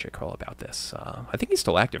to CJ Carella about this. I think he's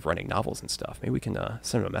still active writing novels and stuff. Maybe we can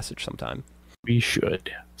send him a message sometime. We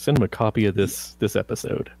should send him a copy of this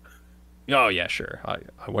episode. Oh yeah, sure.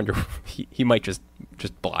 I wonder he might just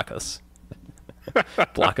block us,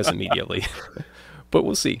 block us immediately. But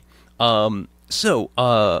we'll see.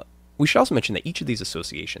 So we should also mention that each of these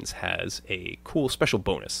associations has a cool special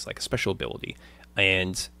bonus, like a special ability,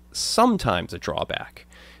 and sometimes a drawback.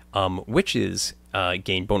 Witches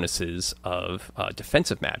gain bonuses of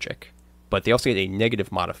defensive magic, but they also get a negative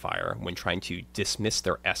modifier when trying to dismiss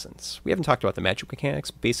their essence. We haven't talked about the magic mechanics.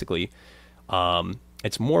 Basically,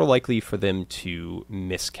 it's more likely for them to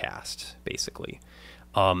miscast, basically.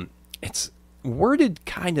 It's worded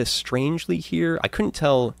kind of strangely here. I couldn't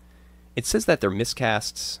tell. It says that their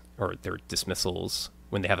miscasts or their dismissals,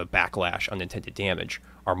 when they have a backlash, unintended damage,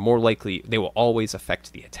 are more likely, they will always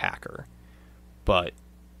affect the attacker. But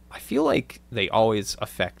I feel like they always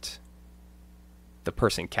affect the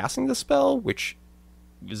person casting the spell, which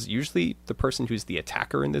is usually the person who's the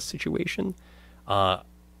attacker in this situation.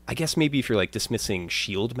 I guess maybe if you're like dismissing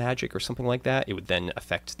shield magic or something like that, it would then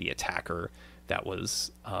affect the attacker that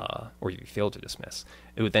was, or you failed to dismiss.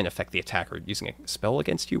 It would then affect the attacker using a spell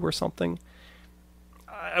against you or something.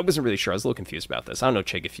 I wasn't really sure. I was a little confused about this. I don't know,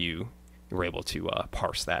 Chigg, if you were able to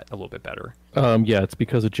parse that a little bit better. Yeah, it's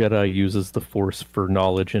because a Jedi uses the Force for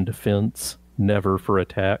knowledge and defense, never for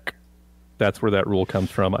attack. That's where that rule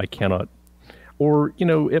comes from. I cannot... Or,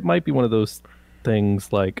 it might be one of those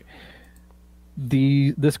things like...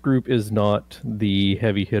 This group is not the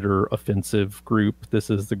heavy hitter offensive group. This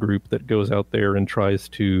is the group that goes out there and tries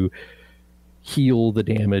to heal the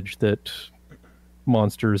damage that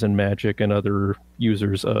monsters and magic and other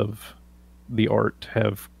users of the art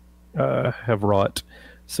have wrought.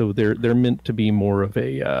 So they're meant to be more of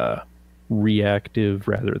a reactive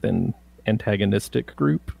rather than antagonistic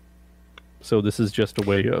group. So this is just a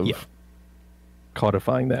way of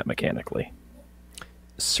codifying that mechanically.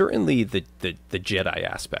 Certainly the Jedi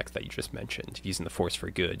aspect that you just mentioned, using the Force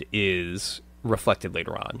for good, is reflected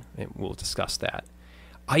later on, and we'll discuss that.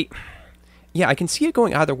 I can see it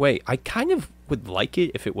going either way. I kind of would like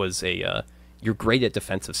it if it was you're great at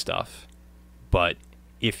defensive stuff, but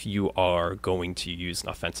if you are going to use an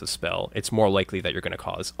offensive spell, it's more likely that you're going to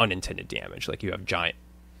cause unintended damage, like you have giant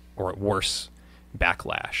or worse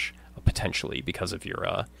backlash potentially because of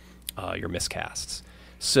your miscasts.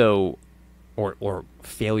 So, or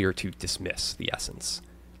failure to dismiss the essence.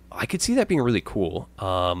 I could see that being really cool.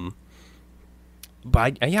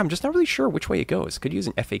 But I'm just not really sure which way it goes. Could use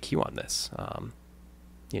an FAQ on this.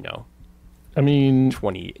 I mean,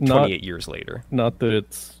 28 years later. Not that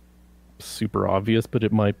it's super obvious, but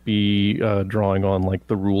it might be drawing on like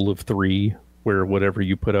the rule of 3, where whatever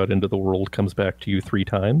you put out into the world comes back to you 3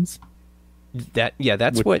 times. That's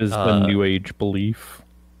which what is the New Age belief.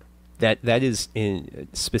 That is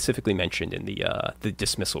specifically mentioned in the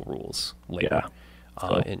dismissal rules later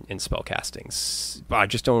in spellcasting. But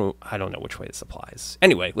I don't know which way this applies.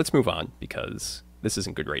 Anyway, let's move on because this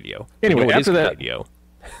isn't good radio. Anyway, after that, radio?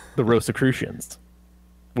 The Rosicrucians,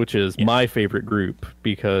 which is my favorite group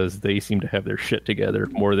because they seem to have their shit together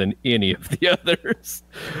more than any of the others.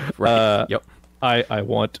 Right. Yep. I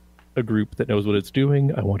want a group that knows what it's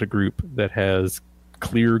doing. I want a group that has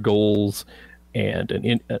clear goals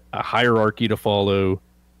and a hierarchy to follow.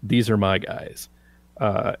 These are my guys.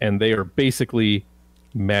 And they are basically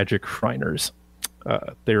magic shriners.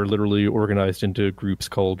 They're literally organized into groups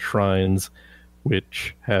called shrines,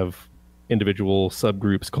 which have individual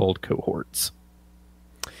subgroups called cohorts.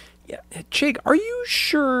 Yeah, Chigg, are you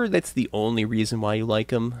sure that's the only reason why you like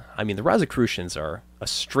them? I mean, the Rosicrucians are a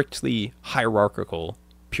strictly hierarchical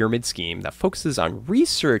pyramid scheme that focuses on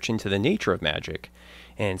research into the nature of magic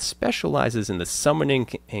and specializes in the summoning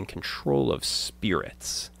and control of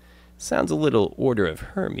spirits. Sounds a little Order of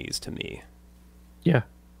Hermes to me. Yeah,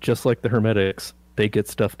 just like the Hermetics, they get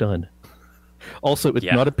stuff done. Also, it's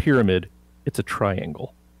Yeah. not a pyramid, it's a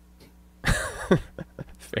triangle.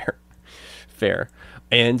 Fair.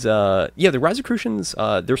 And the Rosicrucians,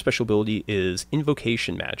 their special ability is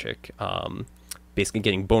invocation magic. Basically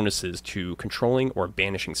getting bonuses to controlling or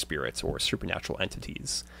banishing spirits or supernatural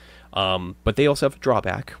entities. But they also have a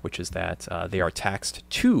drawback, which is that they are taxed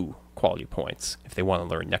 2 quality points if they want to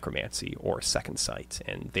learn necromancy or second sight,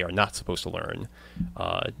 and they are not supposed to learn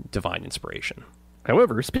divine inspiration.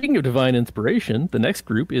 However, speaking of divine inspiration, the next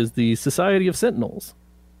group is the Society of Sentinels.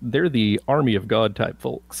 They're the Army of God type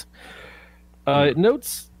folks. It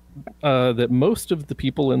notes that most of the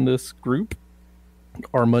people in this group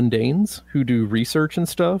are mundanes who do research and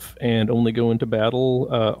stuff and only go into battle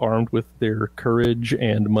armed with their courage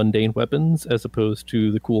and mundane weapons as opposed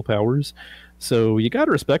to the cool powers. So you got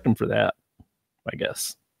to respect them for that, I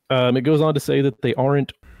guess. It goes on to say that they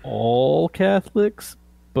aren't all Catholics,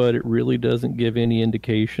 but it really doesn't give any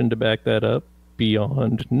indication to back that up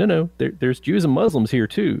beyond, no, there's Jews and Muslims here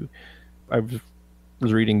too. I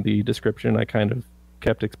was reading the description, I kind of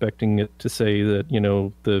kept expecting it to say that,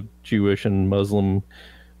 the Jewish and Muslim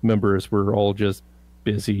members were all just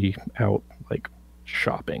busy out, like,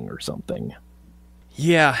 shopping or something.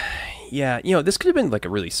 Yeah. This could have been like a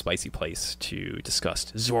really spicy place to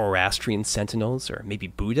discuss Zoroastrian sentinels or maybe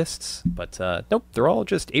Buddhists, but nope, they're all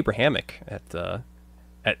just Abrahamic at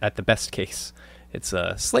the best case. It's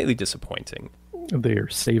slightly disappointing. They're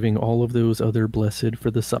saving all of those other blessed for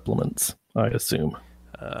the supplements, I assume.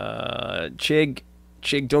 Chigg,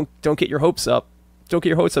 don't get your hopes up. Don't get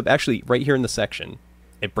your hopes up. Actually, right here in the section,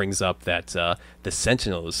 it brings up that the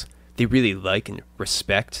Sentinels, they really like and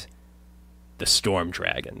respect the Storm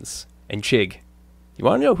Dragons. And Chigg, you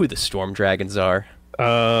want to know who the Storm Dragons are?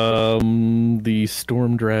 The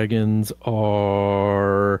Storm Dragons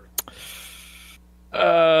are...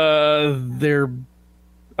 they're...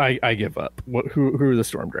 I give up. Who are the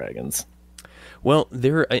Storm Dragons? Well,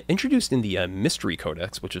 they're introduced in the Mystery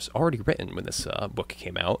Codex, which was already written when this book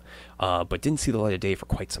came out, but didn't see the light of day for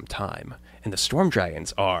quite some time. And the Storm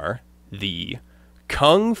Dragons are the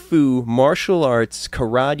Kung Fu, martial arts,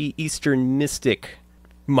 karate, Eastern mystic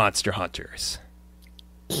monster hunters.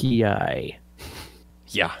 Ki.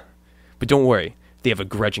 Yeah, but don't worry, they have a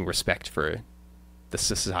grudging respect for the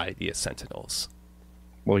Society of Sentinels.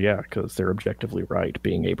 Well, yeah, because they're objectively right,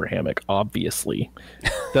 being Abrahamic, obviously.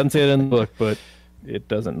 Doesn't say it in the book, but it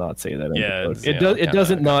doesn't not say that in the book. It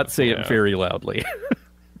doesn't not say it very loudly.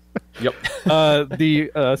 Yep.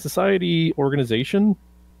 The society organization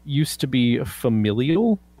used to be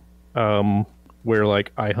familial, where,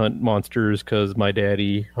 like, I hunt monsters because my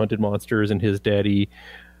daddy hunted monsters, and his daddy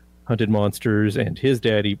hunted monsters, and his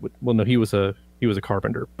daddy... Well, no, he was a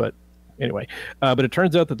carpenter, but anyway. But it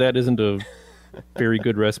turns out that isn't a very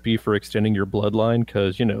good recipe for extending your bloodline,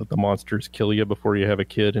 because the monsters kill you before you have a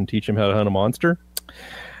kid and teach him how to hunt a monster.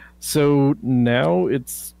 So now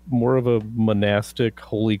it's more of a monastic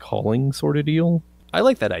holy calling sort of deal. I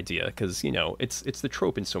like that idea because it's the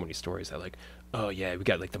trope in so many stories that, like, oh yeah, we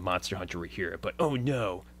got like the monster hunter right here, but oh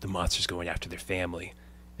no, the monster's going after their family,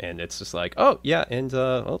 and it's just like, oh yeah, and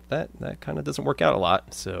well, that kind of doesn't work out a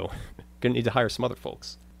lot, so gonna need to hire some other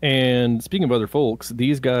folks. And speaking of other folks,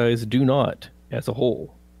 these guys do not, as a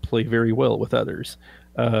whole, play very well with others.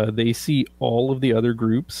 They see all of the other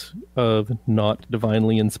groups of not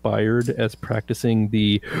divinely inspired as practicing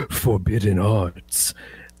the forbidden arts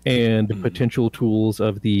and potential tools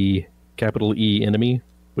of the capital E enemy,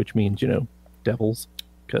 which means, devils,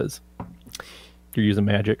 because you're using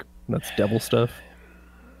magic. That's devil stuff.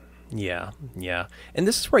 Yeah. And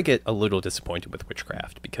this is where I get a little disappointed with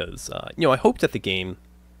Witchcraft, because, I hoped that the game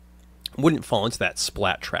wouldn't fall into that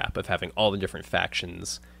splat trap of having all the different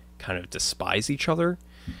factions kind of despise each other.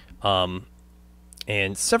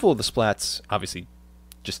 And several of the splats, obviously,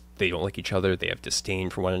 just they don't like each other. They have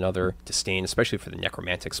disdain for one another. Disdain, especially for the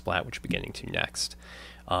necromantic splat, which we're getting to next.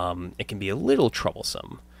 It can be a little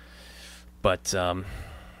troublesome. But,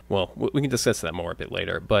 well, we can discuss that more a bit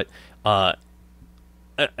later. But the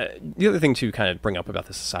other thing to kind of bring up about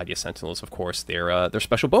the Society of Sentinels, of course, their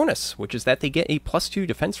special bonus, which is that they get a +2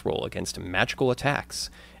 defense roll against magical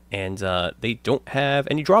attacks. And they don't have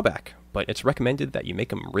any drawback, but it's recommended that you make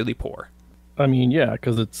them really poor. I mean, yeah,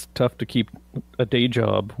 because it's tough to keep a day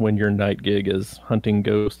job when your night gig is hunting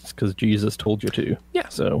ghosts because Jesus told you to. Yeah,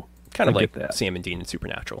 so kind of like that. Sam and Dean in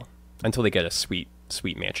Supernatural, until they get a sweet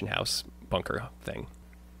mansion house bunker thing.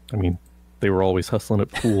 I mean, they were always hustling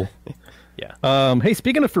at pool. Yeah. Hey,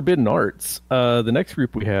 speaking of forbidden arts, the next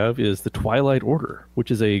group we have is the Twilight Order, which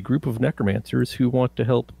is a group of necromancers who want to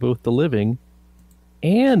help both the living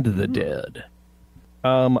and the dead.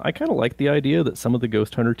 I kind of like the idea that some of the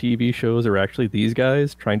Ghost Hunter TV shows are actually these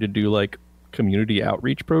guys trying to do like community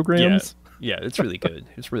outreach programs. Yeah, it's really good.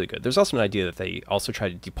 It's really good. There's also an idea that they also try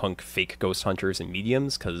to debunk fake ghost hunters and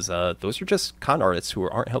mediums because those are just con artists who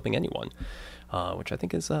aren't helping anyone, which I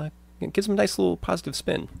think is it gives them a nice little positive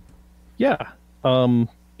spin. Yeah.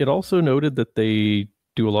 It also noted that they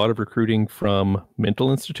do a lot of recruiting from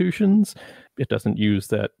mental institutions. It doesn't use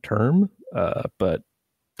that term, but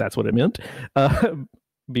that's what it meant.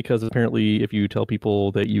 Because apparently, if you tell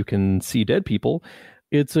people that you can see dead people,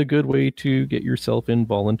 it's a good way to get yourself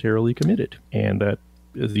involuntarily committed. And that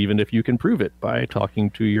is even if you can prove it by talking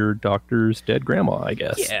to your doctor's dead grandma, I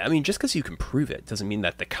guess. Yeah, I mean, just because you can prove it doesn't mean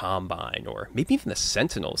that the Combine or maybe even the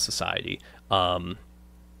Sentinel Society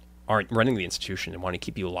aren't running the institution and want to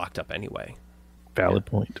keep you locked up anyway. Valid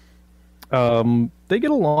point. They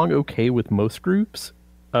get along okay with most groups,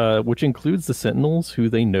 which includes the Sentinels, who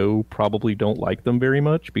they know probably don't like them very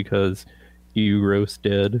much because you roast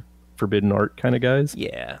dead forbidden art kind of guys.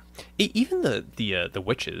 Yeah, even the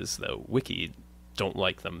witches, the Wiki, don't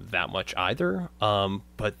like them that much either.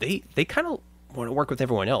 But they kind of want to work with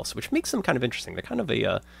everyone else, which makes them kind of interesting. They're kind of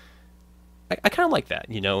I kind of like that.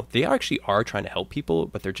 You know, they actually are trying to help people,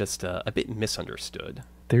 but they're just a bit misunderstood.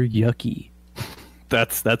 They're yucky.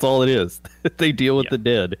 That's all it is. They deal with the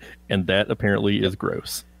dead, and that apparently is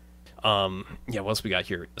gross. Yeah, what else we got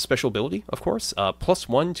here? A special ability, of course.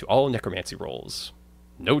 +1 to all necromancy rolls.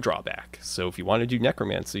 No drawback. So if you want to do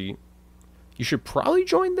necromancy, you should probably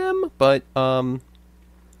join them, but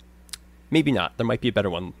maybe not. There might be a better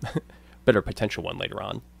one, better potential one later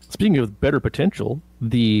on. Speaking of better potential,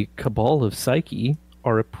 the Cabal of Psyche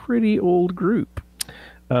are a pretty old group.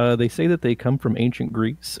 They say that they come from ancient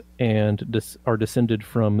Greece and are descended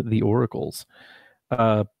from the oracles.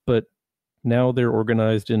 But now they're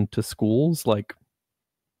organized into schools, like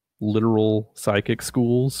literal psychic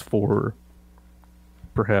schools for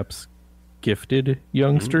perhaps gifted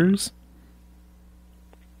youngsters.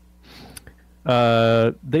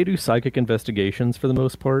 They do psychic investigations for the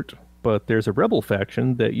most part, but there's a rebel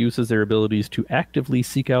faction that uses their abilities to actively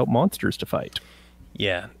seek out monsters to fight.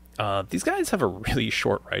 Yeah. These guys have a really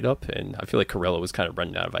short write-up, and I feel like Carella was kind of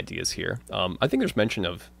running out of ideas here. I think there's mention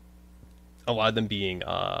of a lot of them being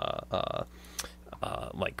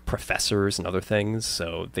like professors and other things,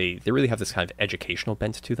 so they really have this kind of educational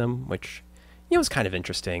bent to them, which, you know, is kind of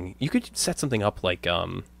interesting. You could set something up like,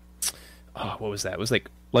 what was that? It was like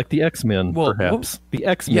the X-Men, perhaps. The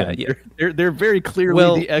X-Men. Yeah. They're very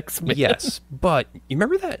clearly the X-Men. Yes, but you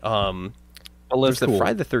remember that there's the cool.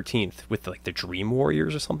 Friday the 13th with like the Dream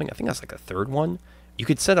Warriors or something. I think that's like the third one. You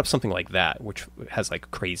could set up something like that, which has like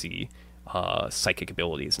crazy psychic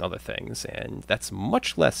abilities and other things, and that's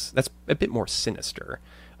much less. That's a bit more sinister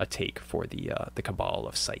a take for the Cabal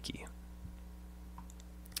of Psyche.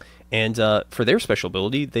 And for their special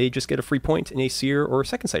ability, they just get a free point in a Seer or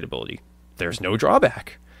Second Sight ability. There's no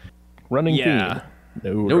drawback. Running theme.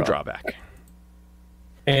 No drawback.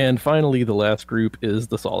 And finally, the last group is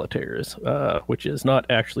the Solitaires, which is not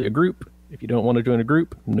actually a group. If you don't want to join a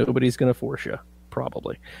group, nobody's going to force you,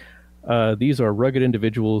 probably. These are rugged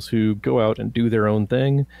individuals who go out and do their own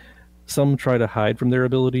thing. Some try to hide from their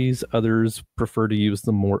abilities. Others prefer to use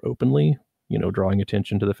them more openly, you know, drawing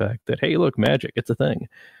attention to the fact that, hey, look, magic, it's a thing.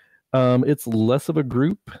 It's less of a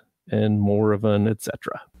group and more of an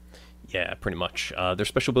etc. Yeah, pretty much. Their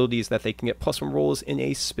special ability is that they can get +1 rolls in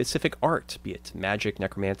a specific art, be it magic,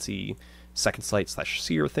 necromancy, second sight /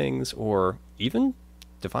 seer things, or even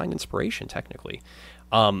divine inspiration, technically.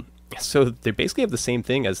 So they basically have the same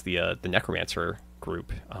thing as the necromancer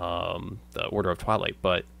group, the Order of Twilight,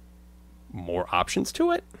 but more options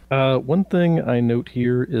to it. One thing I note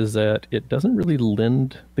here is that the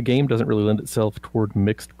game doesn't really lend itself toward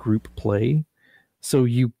mixed group play. So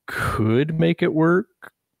you could make it work,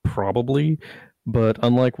 probably, but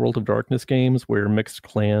unlike World of Darkness games where mixed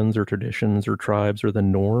clans or traditions or tribes are the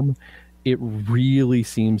norm, it really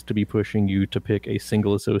seems to be pushing you to pick a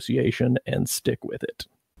single association and stick with it.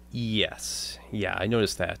 Yes. Yeah, I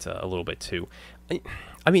noticed that a little bit too.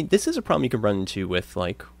 I mean, this is a problem you can run into with,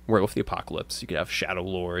 like, Werewolf the Apocalypse. You could have Shadow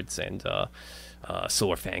Lords and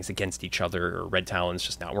Silver Fangs against each other, or Red Talons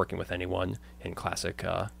just not working with anyone in classic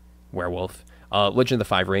Werewolf. Legend of the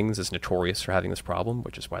Five Rings is notorious for having this problem,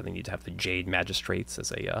 which is why they need to have the Jade Magistrates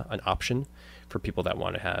as an option for people that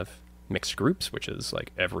want to have mixed groups, which is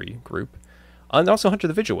like every group. And also Hunter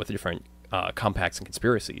the Vigil with the different compacts and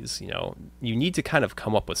conspiracies. You know, you need to kind of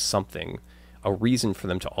come up with something a reason for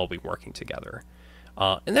them to all be working together.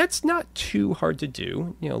 And that's not too hard to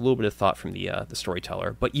do, a little bit of thought from the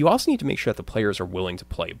storyteller, but you also need to make sure that the players are willing to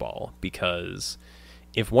play ball, because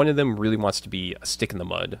if one of them really wants to be a stick in the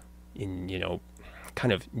mud and,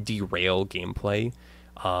 kind of derail gameplay,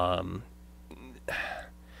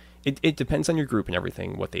 it depends on your group and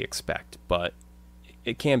everything, what they expect, but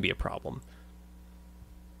it can be a problem.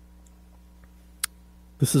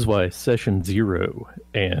 This is why session 0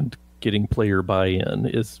 and getting player buy-in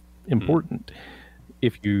is important.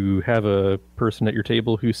 If you have a person at your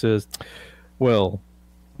table who says, well,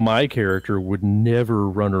 my character would never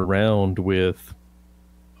run around with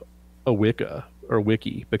a Wicca or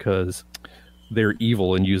Wiki because they're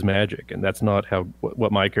evil and use magic, and that's not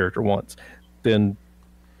what my character wants, then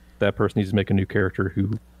that person needs to make a new character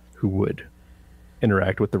who would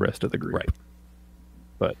interact with the rest of the group. Right.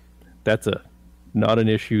 But that's not an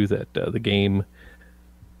issue that the game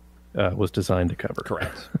was designed to cover.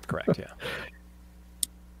 Correct, yeah.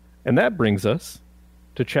 And that brings us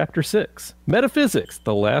to Chapter 6, Metaphysics,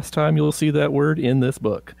 the last time you'll see that word in this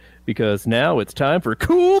book, because now it's time for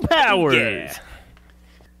cool powers! Yeah.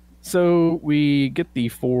 So we get the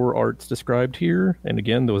 4 arts described here, and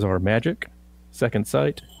again, those are magic, second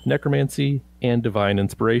sight, necromancy, and divine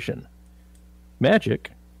inspiration.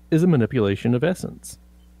 Magic is a manipulation of essence.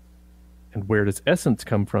 And where does essence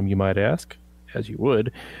come from, you might ask? As you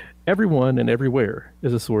would. Everyone and everywhere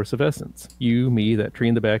is a source of essence. You, me, that tree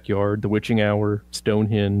in the backyard, the witching hour,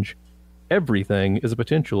 Stonehenge. Everything is a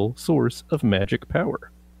potential source of magic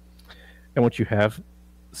power. And once you have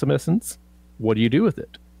some essence, what do you do with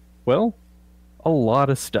it? Well, a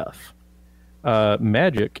lot of stuff.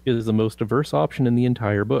 Magic is the most diverse option in the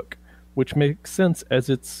entire book, which makes sense as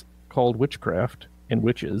it's called Witchcraft, and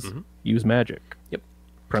witches use magic. Yep.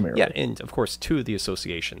 Primarily. Yeah, and of course, 2 of the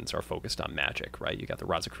associations are focused on magic, right? You got the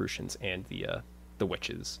Rosicrucians and the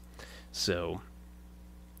witches. So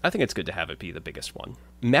I think it's good to have it be the biggest one.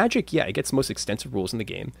 Magic, yeah, it gets the most extensive rules in the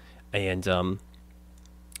game, and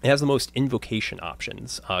it has the most invocation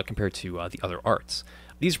options compared to the other arts.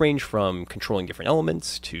 These range from controlling different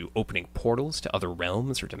elements, to opening portals to other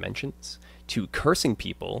realms or dimensions, to cursing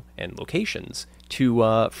people and locations,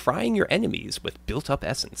 to frying your enemies with built-up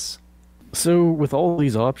essence. So, with all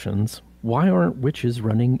these options, why aren't witches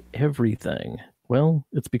running everything? Well,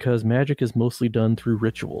 it's because magic is mostly done through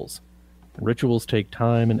rituals. Rituals take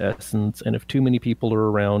time and essence, and if too many people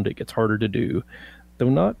are around, it gets harder to do, though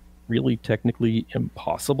not really technically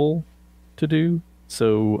impossible to do.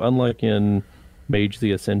 So, unlike in Mage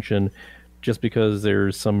the Ascension, just because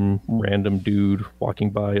there's some random dude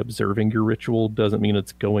walking by observing your ritual doesn't mean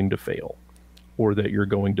it's going to fail, or that you're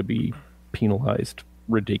going to be penalized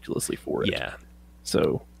ridiculously for it. Yeah.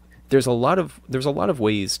 So there's a lot of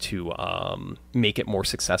ways to make it more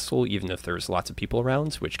successful, even if there's lots of people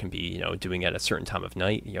around, which can be doing it at a certain time of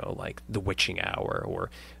night, like the witching hour, or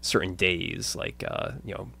certain days like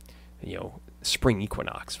spring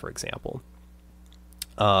equinox, for example.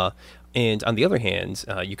 And on the other hand,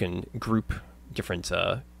 you can group different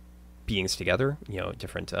beings together.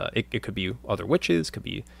 Different. It could be other witches. Could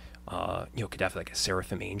be, could have like a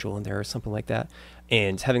seraphim angel in there or something like that.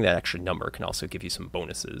 And having that extra number can also give you some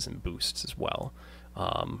bonuses and boosts as well,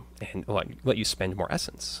 and let you spend more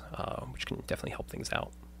essence, which can definitely help things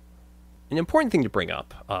out. An important thing to bring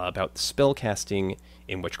up about spell casting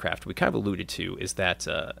in Witchcraft, we kind of alluded to, is that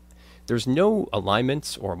there's no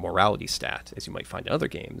alignment or morality stat, as you might find in other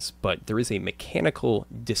games, but there is a mechanical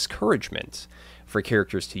discouragement for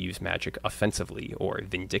characters to use magic offensively or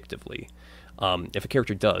vindictively. If a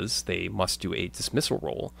character does, they must do a dismissal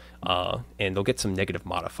roll, and they'll get some negative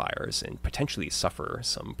modifiers and potentially suffer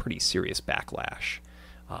some pretty serious backlash.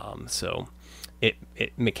 So it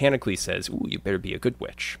mechanically says, ooh, you better be a good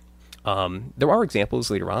witch. There are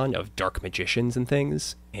examples later on of dark magicians and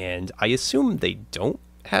things, and I assume they don't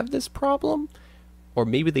have this problem, or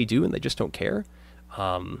maybe they do and they just don't care.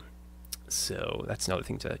 So that's another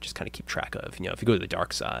thing to just kind of keep track of. If you go to the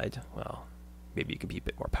dark side, well, maybe you can be a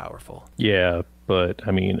bit more powerful. Yeah, but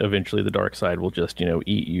I mean, eventually the dark side will just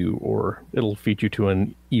eat you, or it'll feed you to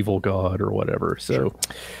an evil god or whatever. So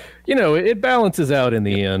sure. It balances out in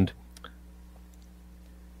the end.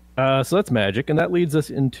 So that's magic, and that leads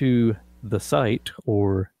us into the sight,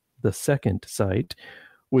 or the second sight,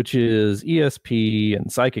 which is ESP and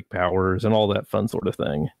psychic powers and all that fun sort of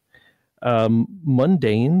thing.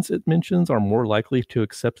 Mundanes, it mentions, are more likely to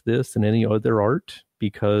accept this than any other art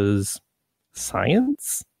because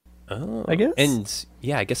science, I guess? And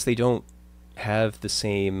yeah, I guess they don't have the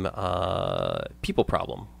same people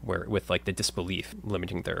problem with like the disbelief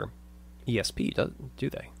limiting their ESP, do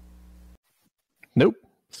they? Nope.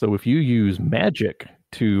 So if you use magic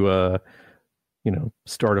to,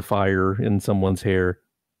 start a fire in someone's hair,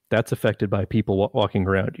 that's affected by people walking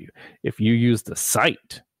around you. If you use the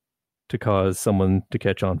sight to cause someone to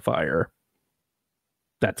catch on fire,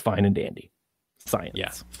 that's fine and dandy. Science.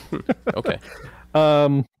 Yeah. Okay.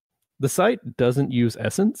 The sight doesn't use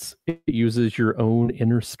essence. It uses your own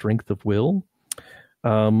inner strength of will,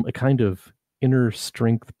 a kind of inner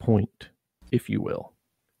strength point, if you will.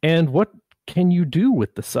 And what can you do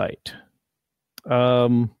with the sight?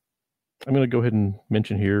 I'm going to go ahead and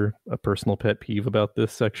mention here a personal pet peeve about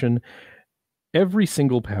this section. Every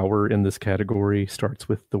single power in this category starts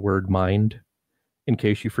with the word mind, in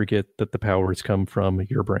case you forget that the powers come from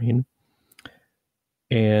your brain.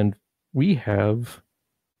 And we have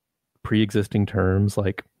pre-existing terms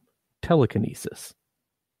like telekinesis.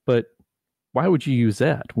 But why would you use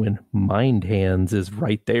that when mind hands is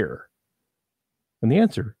right there? And the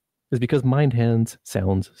answer is because mind hands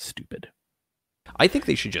sounds stupid. I think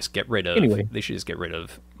they should just get rid of. Anyway. They should just get rid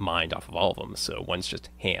of mind off of all of them. So one's just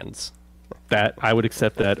hands. That I would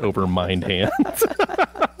accept that over mind hands.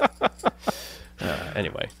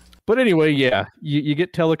 Anyway. But anyway, yeah, you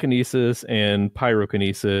get telekinesis and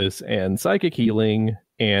pyrokinesis and psychic healing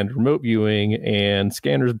and remote viewing and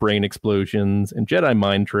scanner's brain explosions and Jedi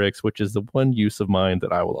mind tricks, which is the one use of mind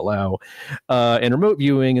that I will allow, and remote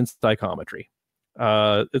viewing and psychometry.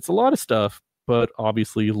 It's a lot of stuff, but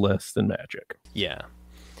obviously less than magic. Yeah.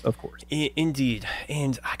 Of course. Indeed.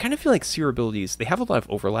 And I kind of feel like seer abilities, they have a lot of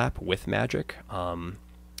overlap with magic.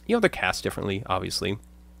 They're cast differently, obviously.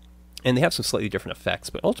 And they have some slightly different effects,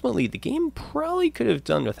 but ultimately the game probably could have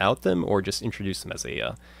done without them or just introduced them as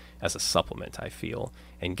a supplement, I feel,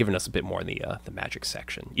 and given us a bit more in the magic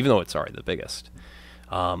section, even though it's already the biggest.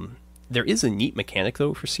 There is a neat mechanic,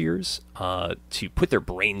 though, for seers to put their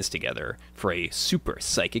brains together for a super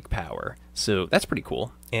psychic power. So that's pretty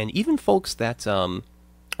cool. And even folks that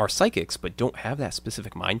are psychics but don't have that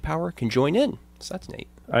specific mind power can join in. So that's neat.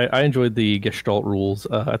 I enjoyed the Gestalt rules.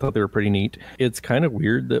 I thought they were pretty neat. It's kind of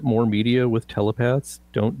weird that more media with telepaths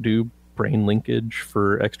don't do brain linkage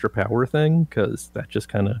for extra power thing, because that just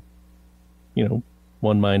kind of,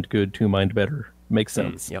 one mind good, two mind better. Makes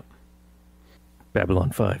sense. Yep.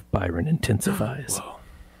 Babylon 5, Byron intensifies. Whoa.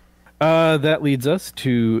 That leads us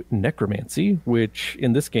to necromancy, which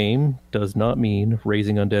in this game does not mean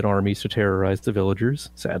raising undead armies to terrorize the villagers,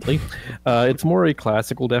 sadly. It's more a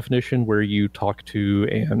classical definition where you talk to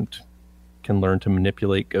and can learn to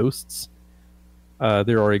manipulate ghosts.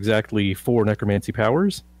 There are exactly 4 necromancy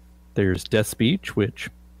powers. There's death speech, which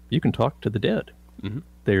you can talk to the dead. Mm-hmm.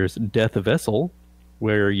 There's death vessel,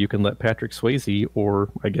 where you can let Patrick Swayze, or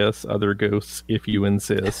I guess other ghosts, if you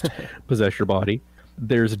insist, possess your body.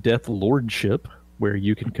 There's Death Lordship, where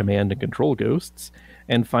you can command and control ghosts.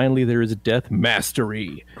 And finally, there is Death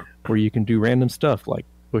Mastery, where you can do random stuff like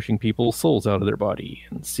pushing people's souls out of their body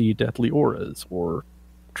and see deathly auras, or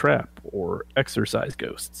trap, or exorcise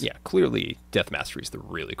ghosts. Yeah, clearly Death Mastery is the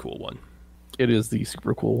really cool one. It is the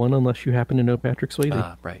super cool one, unless you happen to know Patrick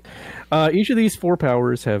Swayze. Right. Each of these 4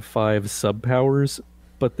 powers have 5 sub-powers,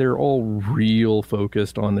 but they're all real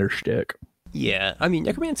focused on their shtick. Yeah, I mean,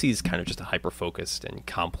 necromancy is kind of just a hyper-focused and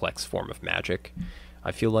complex form of magic,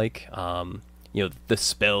 I feel like. The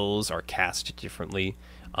spells are cast differently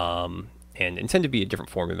and intend to be a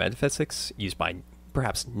different form of metaphysics used by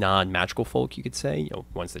perhaps non-magical folk, you could say,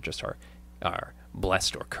 ones that just are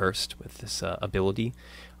blessed or cursed with this ability.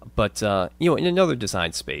 But, in another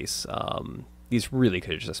design space, these really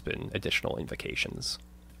could have just been additional invocations.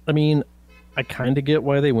 I mean, I kind of get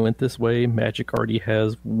why they went this way. Magic already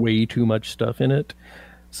has way too much stuff in it,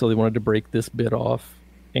 so they wanted to break this bit off.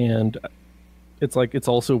 And it's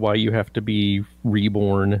also why you have to be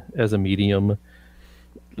reborn as a medium.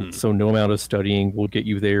 So no amount of studying will get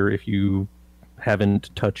you there if you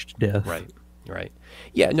haven't touched death. Right.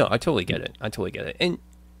 Yeah, no, I totally get it. And,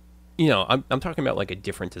 I'm talking about like a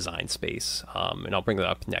different design space, and I'll bring that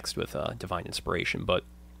up next with Divine Inspiration, but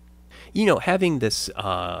having this,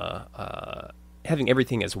 having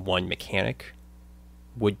everything as one mechanic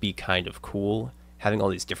would be kind of cool. Having all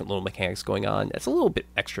these different little mechanics going on, it's a little bit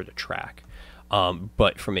extra to track.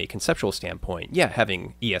 But from a conceptual standpoint, yeah,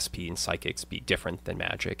 having ESP and psychics be different than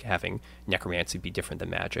magic, having necromancy be different than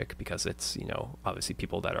magic, because it's, obviously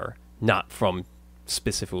people that are not from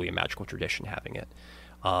specifically a magical tradition having it,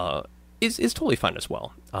 is totally fine as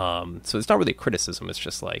well. So it's not really a criticism, it's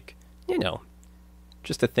just like,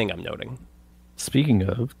 just a thing I'm noting. Speaking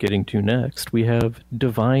of getting to next, we have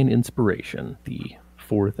Divine Inspiration, the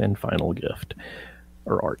 4th and final gift,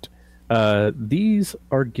 or art. These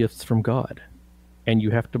are gifts from God, and you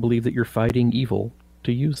have to believe that you're fighting evil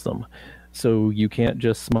to use them. So you can't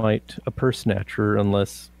just smite a purse snatcher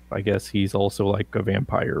unless, I guess, he's also like a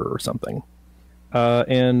vampire or something.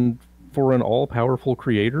 And for an all-powerful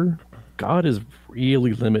creator, God is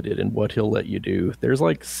really limited in what he'll let you do. There's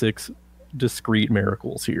like 6 discrete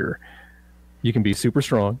miracles here. You can be super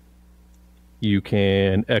strong. You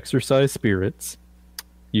can exorcise spirits.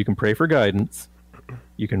 You can pray for guidance.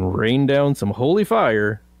 You can rain down some holy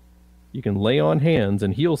fire. You can lay on hands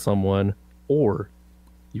and heal someone, or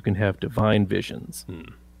you can have divine visions.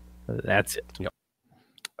 That's it. Yep.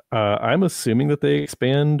 I'm assuming that they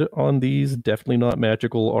expand on these definitely not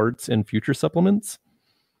magical arts in future supplements.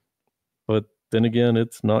 But then again,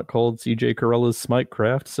 it's not called CJ Carella's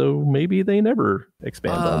Smitecraft, so maybe they never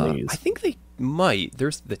expand on these. I think they might.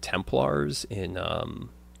 There's the Templars in,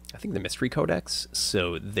 I think, the Mystery Codex,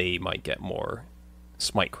 so they might get more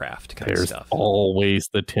Smitecraft kind of stuff. There's always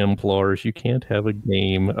the Templars. You can't have a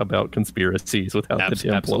game about conspiracies without the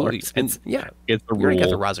Templars. Absolutely. And yeah, it's the we rule. already got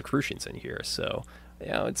the Rosicrucians in here, so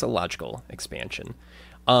it's a logical expansion.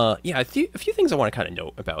 A few things I want to kind of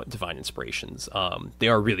note about Divine Inspirations. They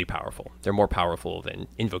are really powerful. They're more powerful than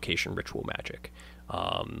Invocation Ritual Magic,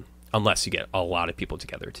 unless you get a lot of people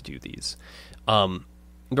together to do these.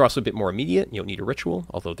 They're also a bit more immediate. You don't need a ritual,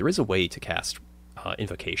 although there is a way to cast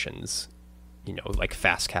invocations, like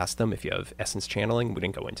fast cast them if you have essence channeling. We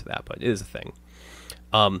didn't go into that, but it is a thing.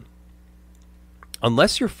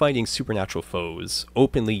 Unless you're fighting supernatural foes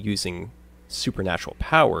openly using supernatural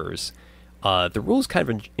powers, the rules kind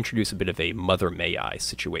of introduce a bit of a Mother May I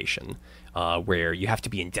situation, where you have to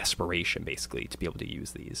be in desperation, basically, to be able to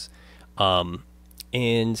use these.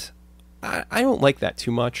 And I don't like that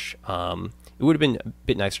too much. It would have been a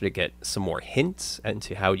bit nicer to get some more hints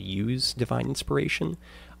into how to use Divine Inspiration,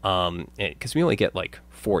 because we only get like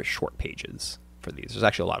 4 short pages for these. There's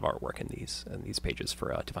actually a lot of artwork in these pages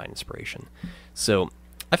for Divine Inspiration. So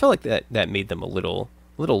I felt like that made them a little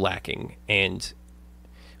lacking, and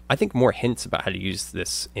I think more hints about how to use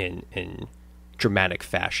this in dramatic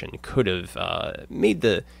fashion could have made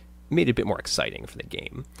it a bit more exciting for the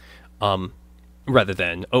game, rather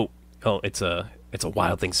than it's a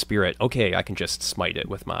wildling spirit. Okay, I can just smite it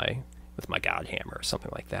with my god hammer or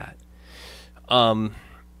something like that.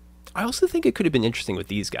 I also think it could have been interesting with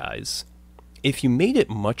these guys if you made it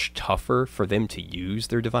much tougher for them to use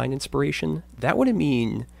their Divine Inspiration. That would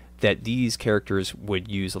mean that these characters would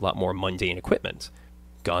use a lot more mundane equipment.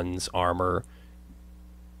 Guns, armor,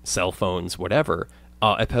 cell phones, whatever,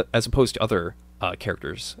 as opposed to other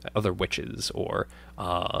characters, other witches, or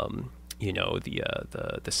the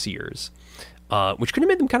seers, which could have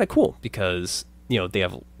made them kind of cool because they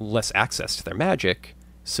have less access to their magic,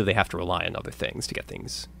 so they have to rely on other things to get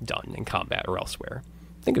things done in combat or elsewhere.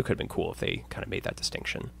 I think it could have been cool if they kind of made that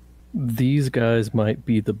distinction. These guys might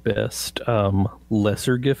be the best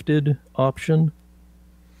lesser gifted option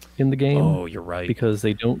in the game. Oh, you're right. Because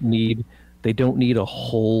they don't need a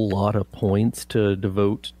whole lot of points to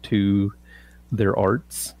devote to their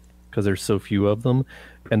arts because there's so few of them,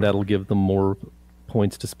 and that'll give them more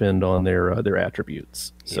points to spend on their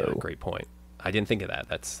attributes. So yeah, great point. I didn't think of that.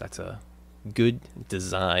 That's a good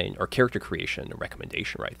design or character creation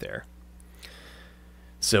recommendation right there.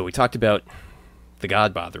 So we talked about the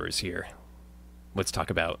God Botherers here. Let's talk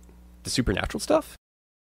about the supernatural stuff.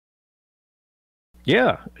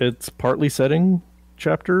 Yeah, it's partly setting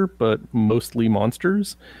chapter, but mostly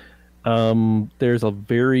monsters. There's a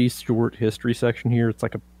very short history section here. It's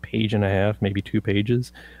like a page and a half, maybe 2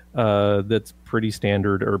 pages. That's pretty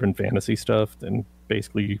standard urban fantasy stuff, and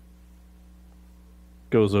basically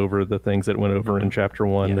goes over the things that went over in chapter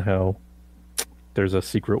 1, how there's a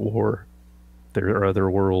secret war, there are other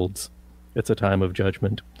worlds, it's a time of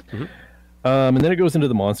judgment. Mm-hmm. And then it goes into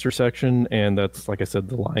the monster section, and that's, like I said,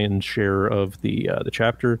 the lion's share of the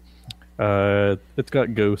chapter. It's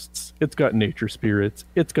got ghosts, it's got nature spirits,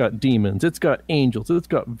 it's got demons, it's got angels, it's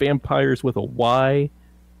got vampires with a Y.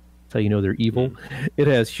 That's how you know they're evil. Mm-hmm. It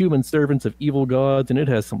has human servants of evil gods, and it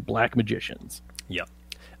has some black magicians. Yeah.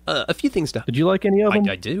 A few things to... Did you like any of them?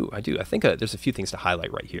 I do. I think there's a few things to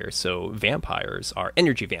highlight right here. So vampires are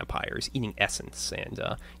energy vampires, eating essence, and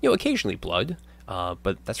occasionally blood.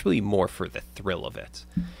 But that's really more for the thrill of it.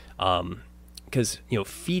 Because,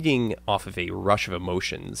 feeding off of a rush of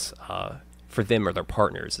emotions for them or their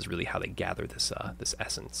partners is really how they gather this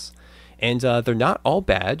essence. And they're not all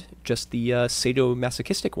bad, just the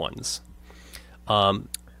sadomasochistic ones.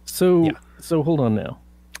 So hold on now.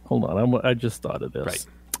 Hold on. I just thought of this. Right.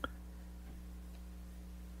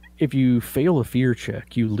 If you fail a fear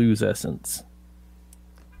check, you lose essence.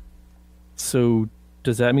 So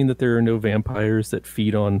does that mean that there are no vampires that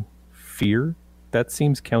feed on fear? That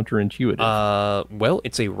seems counterintuitive. Well,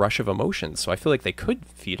 it's a rush of emotions, so I feel like they could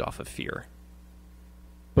feed off of fear.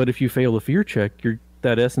 But if you fail a fear check,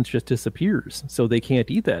 that essence just disappears, so they can't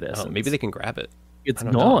eat that essence. Oh, maybe they can grab it. It's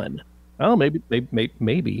gone. Oh, maybe. I mean,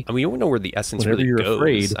 you don't know where the essence Whenever really you're goes.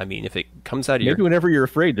 afraid, I mean, if it comes out of your... Maybe whenever you're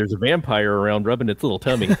afraid, there's a vampire around rubbing its little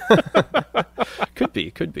tummy. Could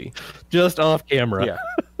be. Just off camera. Yeah.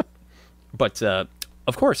 But,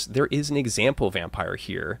 of course, there is an example vampire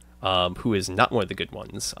here who is not one of the good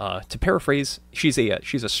ones. To paraphrase, she's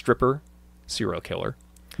a stripper serial killer.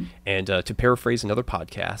 And to paraphrase another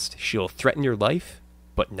podcast, she'll threaten your life,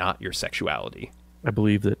 but not your sexuality. I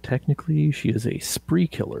believe that technically she is a spree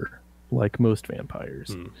killer, like most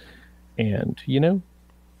vampires. And,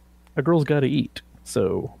 a girl's got to eat.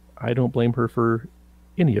 So I don't blame her for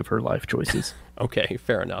any of her life choices. Okay,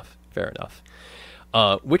 fair enough.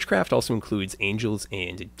 Witchcraft also includes angels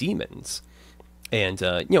and demons. And,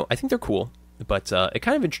 I think they're cool, but it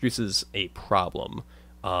kind of introduces a problem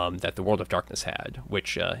that the World of Darkness had,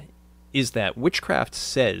 which is that witchcraft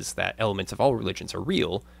says that elements of all religions are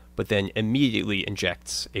real, but then immediately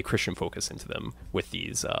injects a Christian focus into them with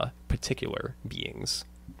these particular beings.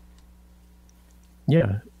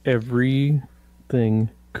 Yeah, everything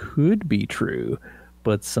could be true,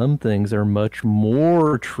 but some things are much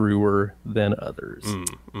more truer than others.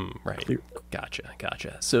 Right.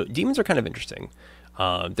 Gotcha. So demons are kind of interesting.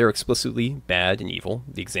 They're explicitly bad and evil.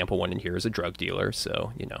 The example one in here is a drug dealer,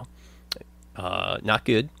 so, not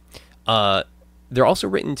good. They're also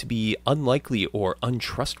written to be unlikely or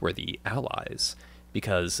untrustworthy allies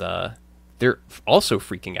because they're also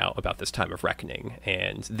freaking out about this time of reckoning,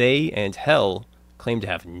 and they and hell claim to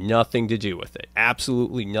have nothing to do with it.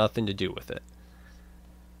 Absolutely nothing to do with it.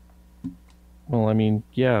 Well, I mean,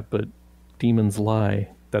 yeah, but demons lie.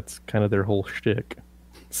 That's kind of their whole shtick.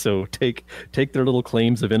 So take their little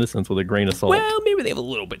claims of innocence with a grain of salt. Well, maybe they have a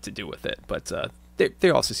little bit to do with it, but they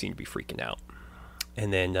also seem to be freaking out.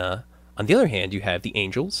 And then on the other hand, you have the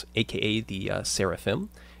angels, aka the seraphim,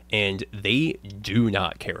 and they do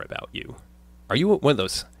not care about you. Are you one of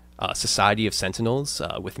those society of sentinels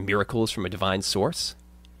with miracles from a divine source?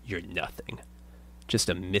 You're nothing. Just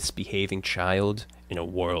a misbehaving child in a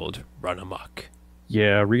world run amok.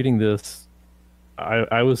 Yeah, reading this,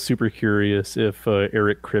 I was super curious if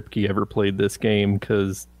Eric Kripke ever played this game,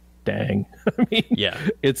 because dang. I mean, yeah,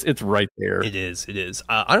 it's right there. It is.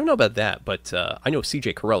 I don't know about that, but I know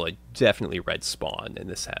CJ Carella definitely read Spawn, and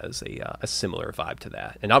this has a similar vibe to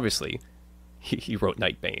that. And obviously, he wrote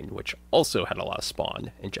Nightbane, which also had a lot of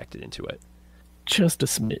Spawn injected into it. Just a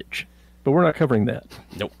smidge. But we're not covering that.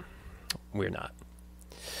 Nope, we're not.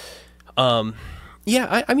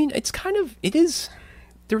 Yeah, I mean, it is...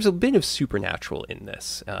 There's a bit of supernatural in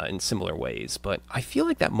this in similar ways, but I feel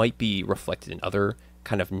like that might be reflected in other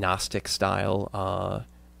kind of Gnostic style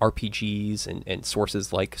RPGs and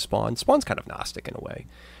sources like Spawn. Spawn's kind of Gnostic in a way.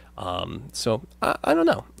 So I don't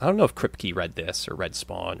know. I don't know if Kripke read this or read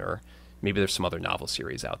Spawn, or maybe there's some other novel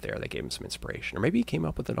series out there that gave him some inspiration, or maybe he came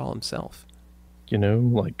up with it all himself.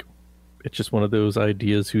 Like, it's just one of those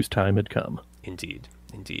ideas whose time had come. Indeed.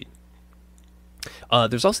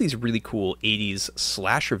 There's also these really cool 80s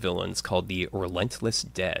slasher villains called the Relentless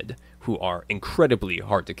Dead, who are incredibly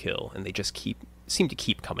hard to kill, and they just seem to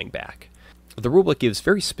keep coming back. The rulebook gives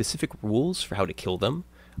very specific rules for how to kill them.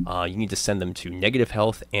 You need to send them to negative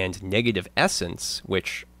health and negative essence,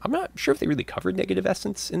 which I'm not sure if they really covered negative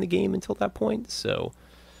essence in the game until that point, so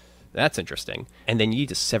that's interesting. And then you need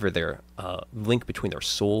to sever their link between their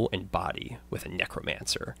soul and body with a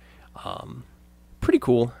necromancer. Pretty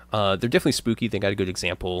cool. They're definitely spooky. They got a good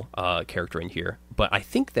example character in here, but I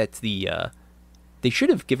think that they should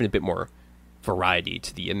have given a bit more variety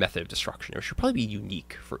to the method of destruction. It should probably be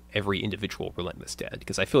unique for every individual Relentless Dead,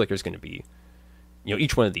 because I feel like there's going to be,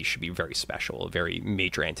 each one of these should be very special, a very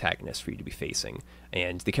major antagonist for you to be facing,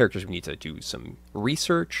 and the characters will need to do some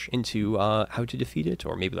research into how to defeat it,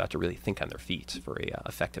 or maybe they'll have to really think on their feet for a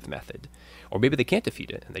effective method, or maybe they can't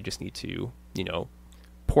defeat it and they just need to,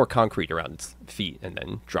 pour concrete around its feet and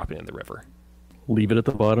then drop it in the river. Leave it at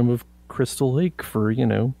the bottom of Crystal Lake for,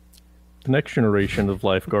 the next generation of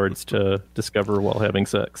lifeguards to discover while having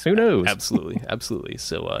sex. Who knows? Absolutely.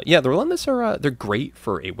 So, the Relentless are they're great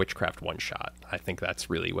for a Witchcraft one-shot. I think that's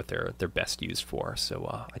really what they're best used for. So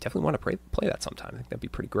I definitely want to play that sometime. I think that'd be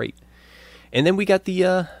pretty great. And then we got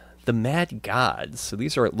the Mad Gods. So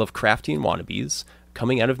these are Lovecraftian wannabes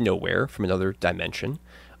coming out of nowhere from another dimension.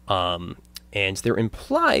 And they're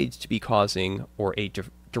implied to be causing or a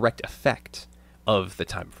direct effect of the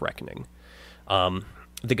time of reckoning.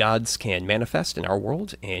 The gods can manifest in our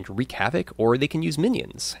world and wreak havoc, or they can use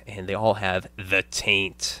minions, and they all have the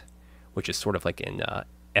taint, which is sort of like an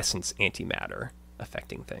essence antimatter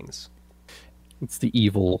affecting things. It's the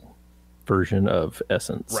evil version of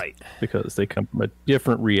essence. Right. Because they come from a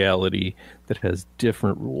different reality that has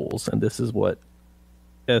different rules, and this is what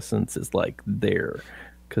essence is like there.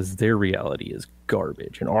 Because their reality is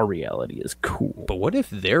garbage, and our reality is cool. But what if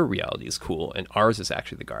their reality is cool, and ours is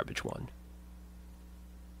actually the garbage one?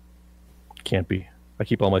 Can't be. I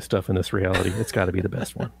keep all my stuff in this reality. It's got to be the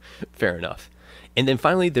best one. Fair enough. And then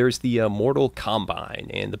finally, there's the Mortal Combine,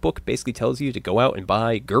 and the book basically tells you to go out and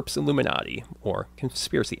buy GURPS Illuminati, or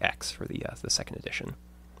Conspiracy X for the second edition.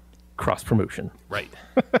 Cross promotion. Right.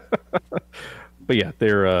 But yeah,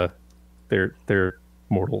 they're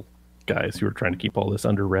mortal guys who are trying to keep all this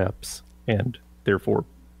under wraps, and therefore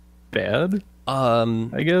bad.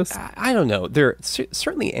 I guess. I don't know. They're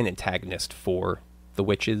certainly an antagonist for the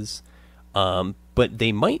witches. But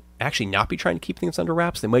they might actually not be trying to keep things under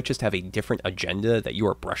wraps. They might just have a different agenda that you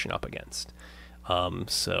are brushing up against.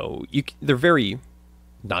 So they're very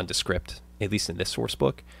nondescript, at least in this source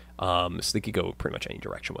book. So they could go pretty much any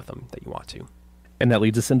direction with them that you want to. And that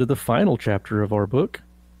leads us into the final chapter of our book,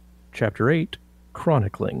 Chapter 8,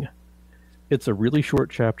 Chronicling. It's a really short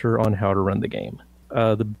chapter on how to run the game.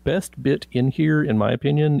 The best bit in here, in my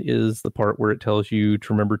opinion, is the part where it tells you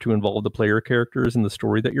to remember to involve the player characters in the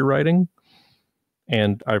story that you're writing.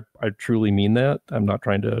 And I truly mean that. I'm not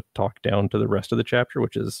trying to talk down to the rest of the chapter,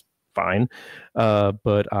 which is fine.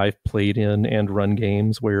 But I've played in and run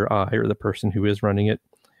games where I, or the person who is running it,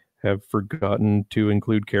 have forgotten to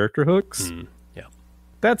include character hooks. Yeah.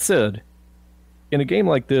 That said, in a game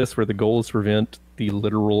like this, where the goal is to prevent the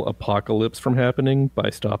literal apocalypse from happening by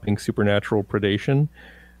stopping supernatural predation,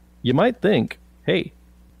 you might think, hey,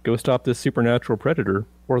 go stop this supernatural predator,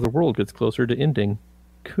 or the world gets closer to ending.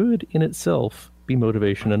 Could in itself be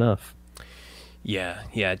motivation enough. Yeah,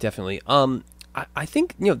 definitely. I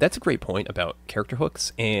think, that's a great point about character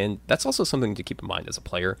hooks, and that's also something to keep in mind as a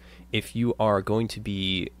player. If you are going to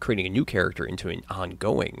be creating a new character into an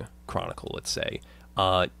ongoing chronicle, let's say,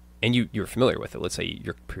 and you're familiar with it, let's say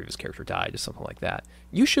your previous character died or something like that,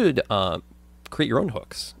 you should create your own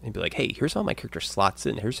hooks and be like, hey, here's how my character slots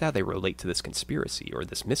in. Here's how they relate to this conspiracy or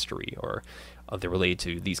this mystery, or they're related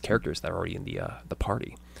to these characters that are already in the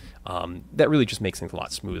party. That really just makes things a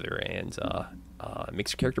lot smoother and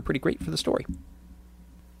makes your character pretty great for the story.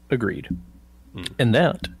 Agreed. And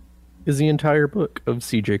that is the entire book of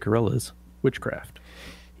C.J. Carella's Witchcraft.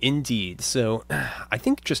 Indeed. So I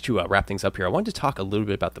think just to wrap things up here, I wanted to talk a little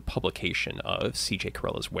bit about the publication of C.J.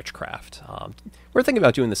 Carella's Witchcraft. We're thinking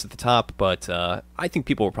about doing this at the top, but I think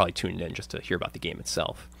people will probably tune in just to hear about the game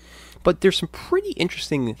itself. But there's some pretty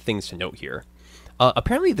interesting things to note here.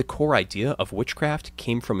 Apparently, the core idea of Witchcraft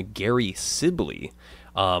came from Gary Sibley,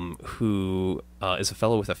 who is a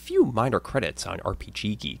fellow with a few minor credits on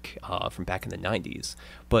RPG Geek from back in the 90s.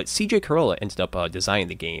 But C.J. Carella ended up designing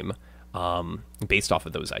the game based off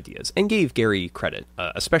of those ideas, and gave Gary credit,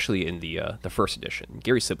 especially in the first edition.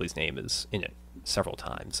 Gary Sibley's name is in it several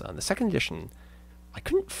times. The second edition, I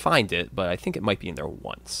couldn't find it, but I think it might be in there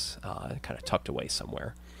once, kind of tucked away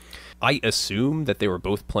somewhere. I assume that they were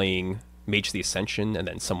both playing Mage of the Ascension, and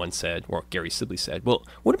then someone said, or Gary Sibley said, well,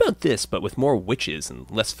 what about this, but with more witches and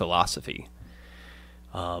less philosophy?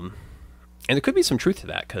 And there could be some truth to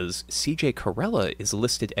that, because C.J. Carella is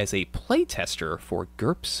listed as a playtester for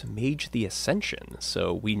GURPS Mage of the Ascension,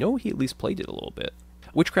 so we know he at least played it a little bit.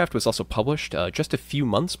 Witchcraft was also published just a few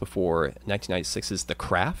months before 1996's The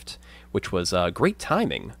Craft, which was great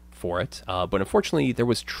timing for it, but unfortunately there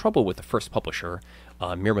was trouble with the first publisher,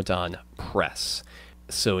 Myrmidon Press.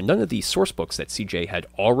 So none of the source books that CJ had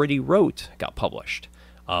already wrote got published.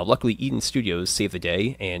 Luckily, Eden Studios saved the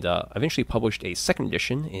day and eventually published a second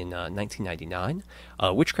edition in 1999.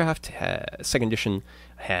 Witchcraft second edition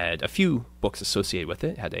had a few books associated with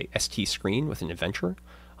it. It had a ST screen with an adventure.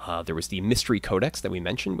 There was the Mystery Codex that we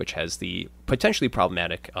mentioned, which has the potentially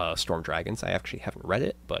problematic Storm Dragons. I actually haven't read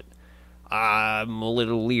it, but I'm a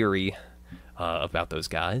little leery about those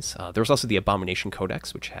guys. There was also the Abomination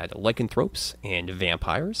Codex, which had lycanthropes and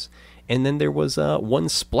vampires. And then there was one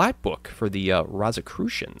splat book for the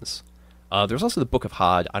Rosicrucians. There's also the Book of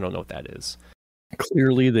Hod. I don't know what that is.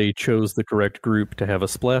 Clearly, they chose the correct group to have a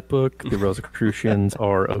splat book. The Rosicrucians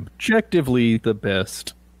are objectively the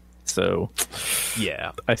best. So,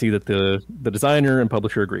 yeah, I see that the designer and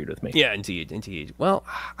publisher agreed with me. Yeah, indeed. Well,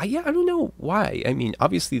 I don't know why. I mean,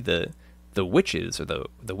 obviously the witches or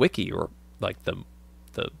the wiki or like the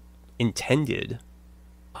intended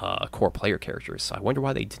core player characters. So I wonder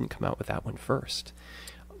why they didn't come out with that one first.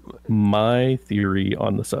 My theory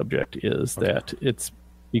on the subject is that it's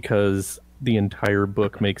because the entire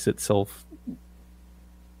book makes itself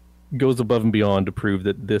goes above and beyond to prove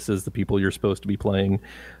that this is the people you're supposed to be playing.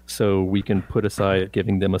 So we can put aside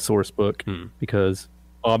giving them a source book because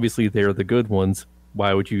obviously they're the good ones.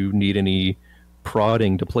 Why would you need any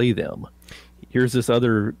prodding to play them? Here's this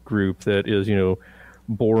other group that is,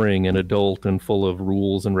 boring and adult and full of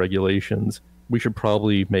rules and regulations. We should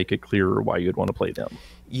probably make it clearer why you'd want to play them.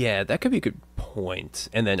 Yeah, that could be a good point.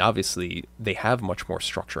 And then obviously they have much more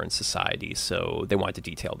structure in society, so they wanted to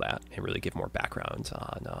detail that and really give more background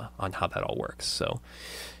on how that all works. So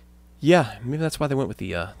yeah, maybe that's why they went with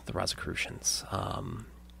the Rosicrucians.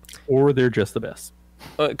 Or they're just the best.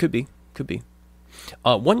 It could be.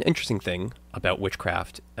 One interesting thing about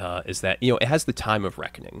Witchcraft is that it has the time of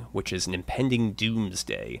reckoning, which is an impending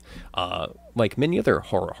doomsday, like many other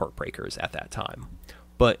horror heartbreakers at that time.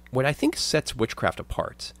 But what I think sets Witchcraft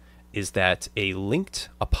apart is that a linked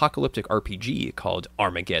apocalyptic RPG called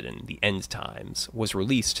Armageddon: The End Times was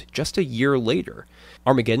released just a year later.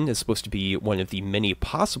 Armageddon is supposed to be one of the many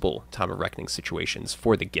possible time of reckoning situations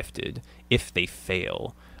for the gifted if they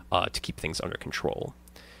fail to keep things under control.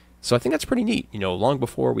 So I think that's pretty neat. Long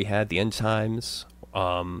before we had the End Times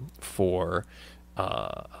for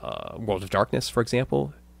World of Darkness, for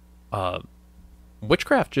example,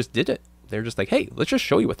 Witchcraft just did it. They're just like, hey, let's just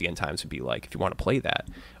show you what the End Times would be like if you want to play that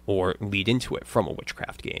or lead into it from a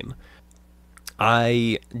Witchcraft game.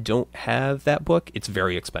 I don't have that book. It's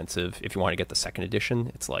very expensive. If you want to get the second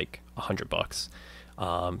edition, it's like $100.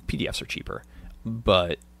 PDFs are cheaper.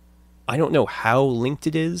 But I don't know how linked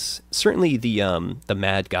it is. Certainly the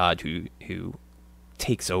mad god who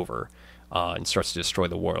takes over and starts to destroy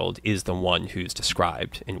the world is the one who's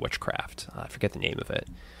described in Witchcraft. I forget the name of it.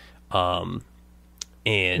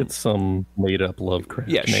 And it's some made up Lovecraft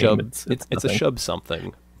name. Shub. It's a Shub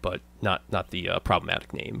something, but not the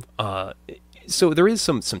problematic name. So there is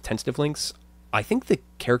some tentative links. I think the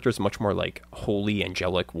character is much more like holy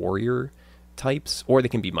angelic warrior types, or they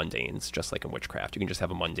can be mundanes, just like in Witchcraft. You can just have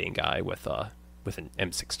a mundane guy with an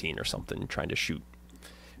M16 or something trying to shoot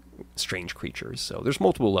strange creatures. So there's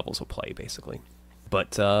multiple levels of play, basically.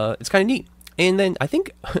 But it's kind of neat. And then I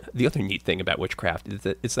think the other neat thing about Witchcraft is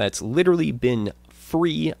that it's literally been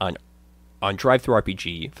free on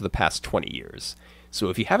DriveThruRPG for the past 20 years. So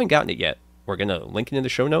if you haven't gotten it yet, we're going to link it in the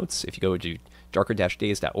show notes. If you go to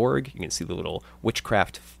darker-days.org, you can see the little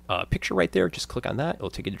Witchcraft picture right there. Just click on that. It'll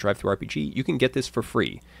take you to DriveThruRPG. You can get this for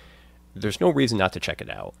free. There's no reason not to check it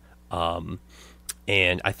out.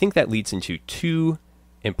 And I think that leads into two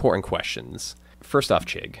important questions. First off,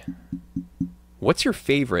 Chigg, what's your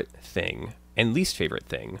favorite thing and least favorite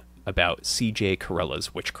thing about CJ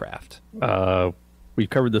Carella's Witchcraft? We've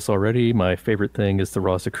covered this already. My favorite thing is the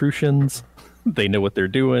Rosicrucians. They know what they're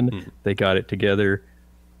doing. They got it together.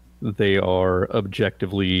 They are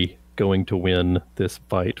objectively going to win this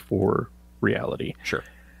fight for reality. Sure.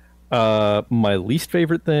 My least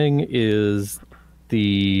favorite thing is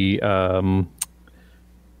the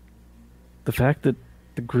fact that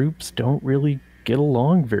the groups don't really get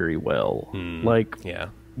along very well.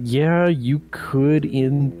 Yeah, you could,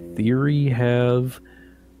 in theory, have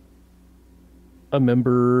a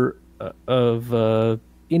member of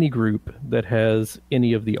any group that has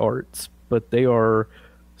any of the arts, but they are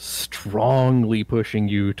strongly pushing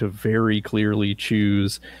you to very clearly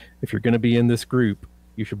choose, if you're going to be in this group,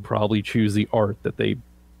 you should probably choose the art that they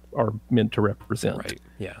are meant to represent. Right,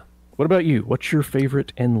 yeah. What about you? What's your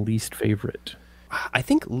favorite and least favorite? I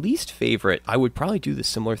think least favorite, I would probably do the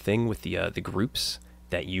similar thing with the groups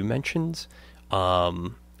that you mentioned.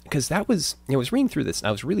 Because that was, I was reading through this, and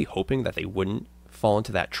I was really hoping that they wouldn't fall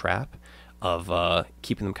into that trap of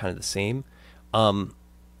keeping them kind of the same.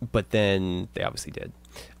 But then they obviously did.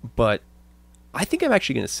 But I think I'm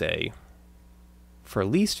actually going to say, for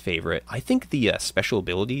least favorite, I think the special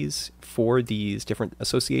abilities for these different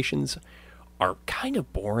associations are kind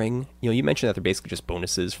of boring. You mentioned that they're basically just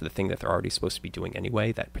bonuses for the thing that they're already supposed to be doing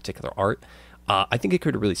anyway, that particular art. I think it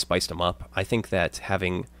could have really spiced them up. I think that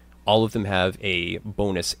having all of them have a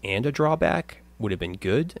bonus and a drawback would have been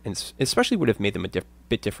good, and especially would have made them a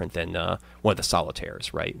bit different than one of the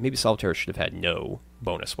solitaires, right? Maybe solitaires should have had no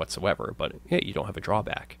bonus whatsoever, but hey, you don't have a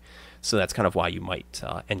drawback. So that's kind of why you might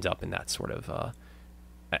end up in that sort of,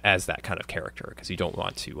 as that kind of character, because you don't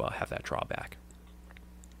want to have that drawback.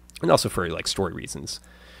 And also for like story reasons.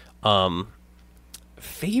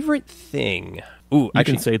 Favorite thing. Ooh, you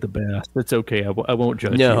can say the best. It's okay. I won't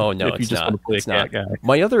judge you. No, if you it's just not. Want to play it's a not. guy.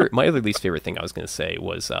 My other least favorite thing I was going to say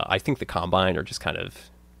was I think the Combine are just kind of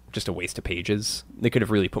just a waste of pages. They could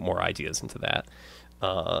have really put more ideas into that,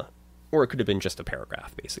 or it could have been just a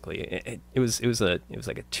paragraph. Basically, it was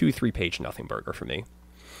like a 2-3 page nothing burger for me.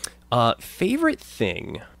 Favorite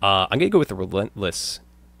thing. I'm going to go with the relentless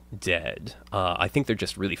Dead. I think they're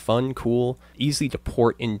just really fun, cool, easy to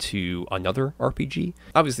port into another RPG.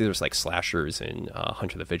 Obviously, there's like slashers and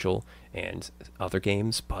Hunter the Vigil and other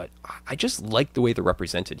games, but I just like the way they're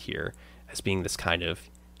represented here as being this kind of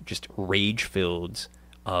just rage-filled,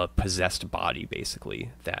 possessed body,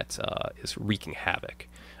 basically, that is wreaking havoc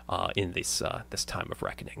in this time of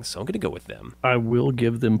reckoning. So I'm going to go with them. I will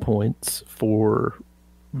give them points for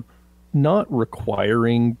not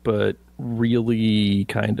requiring, but really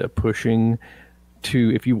kind of pushing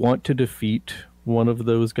to, if you want to defeat one of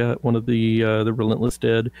those guys, one of the Relentless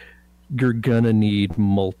Dead, you're gonna need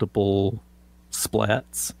multiple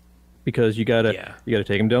splats, because you gotta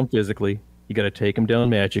take them down physically, you gotta take them down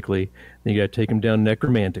magically, then you gotta take them down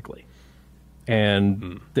necromantically,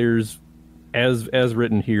 and there's as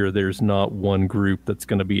written here, there's not one group that's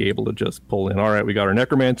going to be able to just pull in, all right, we got our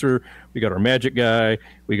necromancer, we got our magic guy,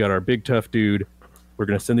 we got our big tough dude, we're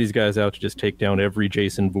going to send these guys out to just take down every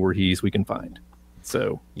Jason Voorhees we can find.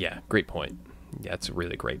 So yeah, great point. Yeah, that's a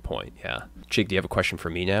really great point. Yeah. Chigg, do you have a question for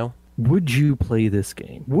me now? Would you play this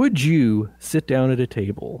game? Would you sit down at a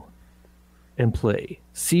table and play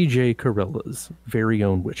CJ Carella's very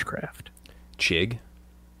own Witchcraft? Chigg,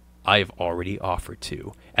 I have already offered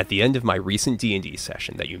to. At the end of my recent D&D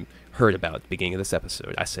session that you heard about at the beginning of this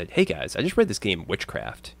episode, I said, hey guys, I just read this game,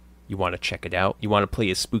 Witchcraft. You want to check it out? You want to play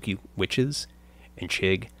as spooky witches? And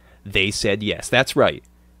Chigg, they said yes. That's right.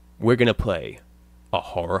 We're going to play a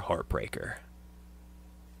Horror Heartbreaker.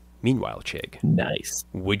 Meanwhile, Chigg. Nice.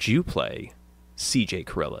 Would you play CJ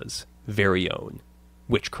Carella's very own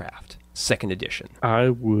Witchcraft, 2nd edition? I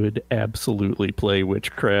would absolutely play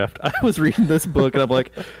Witchcraft. I was reading this book and I'm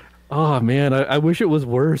like, oh man, I wish it was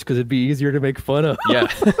worse because it'd be easier to make fun of. Yeah,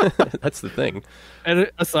 that's the thing. And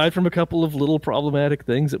aside from a couple of little problematic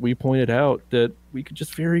things that we pointed out that we could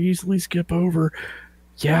just very easily skip over,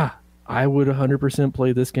 yeah, I would 100%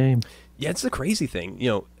 play this game. Yeah, it's the crazy thing. You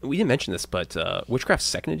know, we didn't mention this, but Witchcraft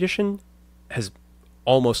 2nd edition has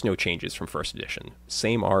almost no changes from 1st edition.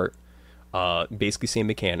 Same art, basically same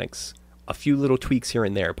mechanics, a few little tweaks here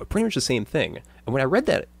and there, but pretty much the same thing. And when I read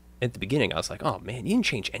that at the beginning, I was like, oh man, you didn't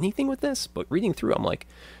change anything with this? But reading through, I'm like,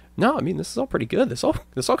 no, I mean, this is all pretty good. This all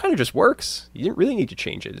kind of just works. You didn't really need to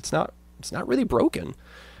change it. It's not really broken.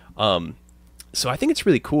 So I think it's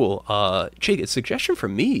really cool. Chigg, a suggestion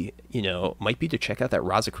from me, might be to check out that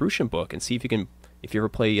Rosicrucian book and see if you ever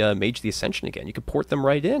play Mage the Ascension again, you could port them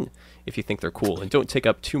right in if you think they're cool, and don't take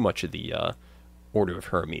up too much of the Order of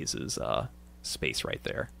Hermes' space right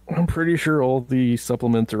there. I'm pretty sure all the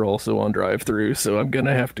supplements are also on drive-thru, so I'm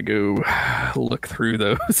gonna have to go look through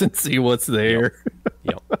those and see what's there.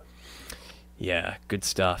 Yep. Yeah, good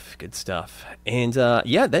stuff. And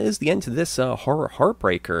that is the end to this Horror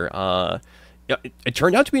Heartbreaker. It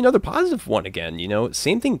turned out to be another positive one again.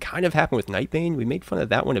 Same thing kind of happened with Nightbane. We made fun of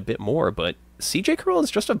that one a bit more, but CJ Carella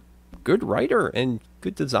is just a good writer and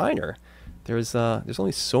good designer. There's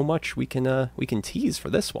only so much we can tease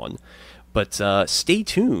for this one, but stay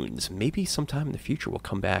tuned. Maybe sometime in the future we'll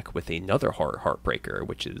come back with another Horror Heartbreaker,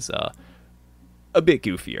 which is a bit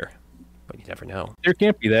goofier, but you never know. There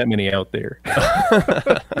can't be that many out there.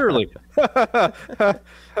 Surely.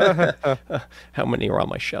 How many are on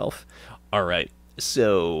my shelf? All right,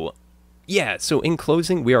 so in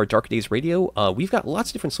closing, we are Darker Days Radio. We've got lots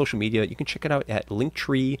of different social media. You can check it out at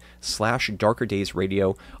Linktree/Darker Days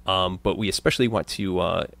Radio. But we especially want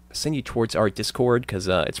to send you towards our Discord, because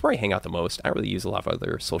it's where I hang out the most. I don't really use a lot of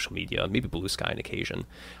other social media, maybe Blue Sky on occasion.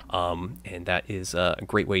 And that is a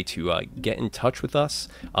great way to get in touch with us.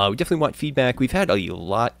 We definitely want feedback. We've had a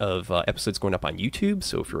lot of episodes going up on YouTube,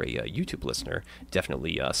 so if you're a YouTube listener,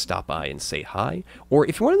 definitely stop by and say hi. Or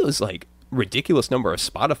if you're one of those ridiculous number of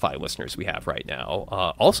Spotify listeners we have right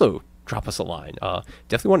now, also drop us a line.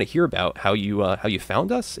 Definitely want to hear about how you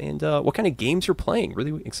found us and what kind of games you're playing.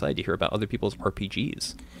 Really excited to hear about other people's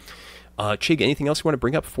RPGs. Chigg, anything else you want to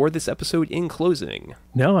bring up for this episode in closing?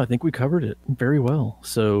 No, I think we covered it very well.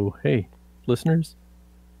 So, hey, listeners,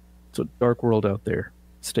 it's a dark world out there.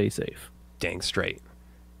 Stay safe. Dang straight.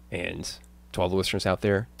 And to all the listeners out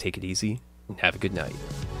there, take it easy and have a good night.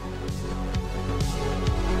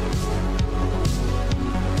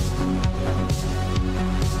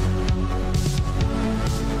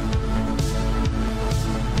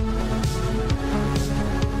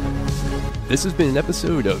 This has been an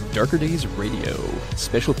episode of Darker Days Radio.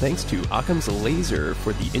 Special thanks to Occam's Laser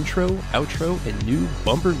for the intro, outro, and new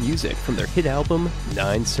bumper music from their hit album,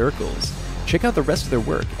 9 Circles. Check out the rest of their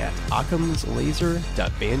work at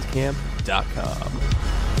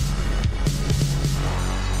occamslaser.bandcamp.com.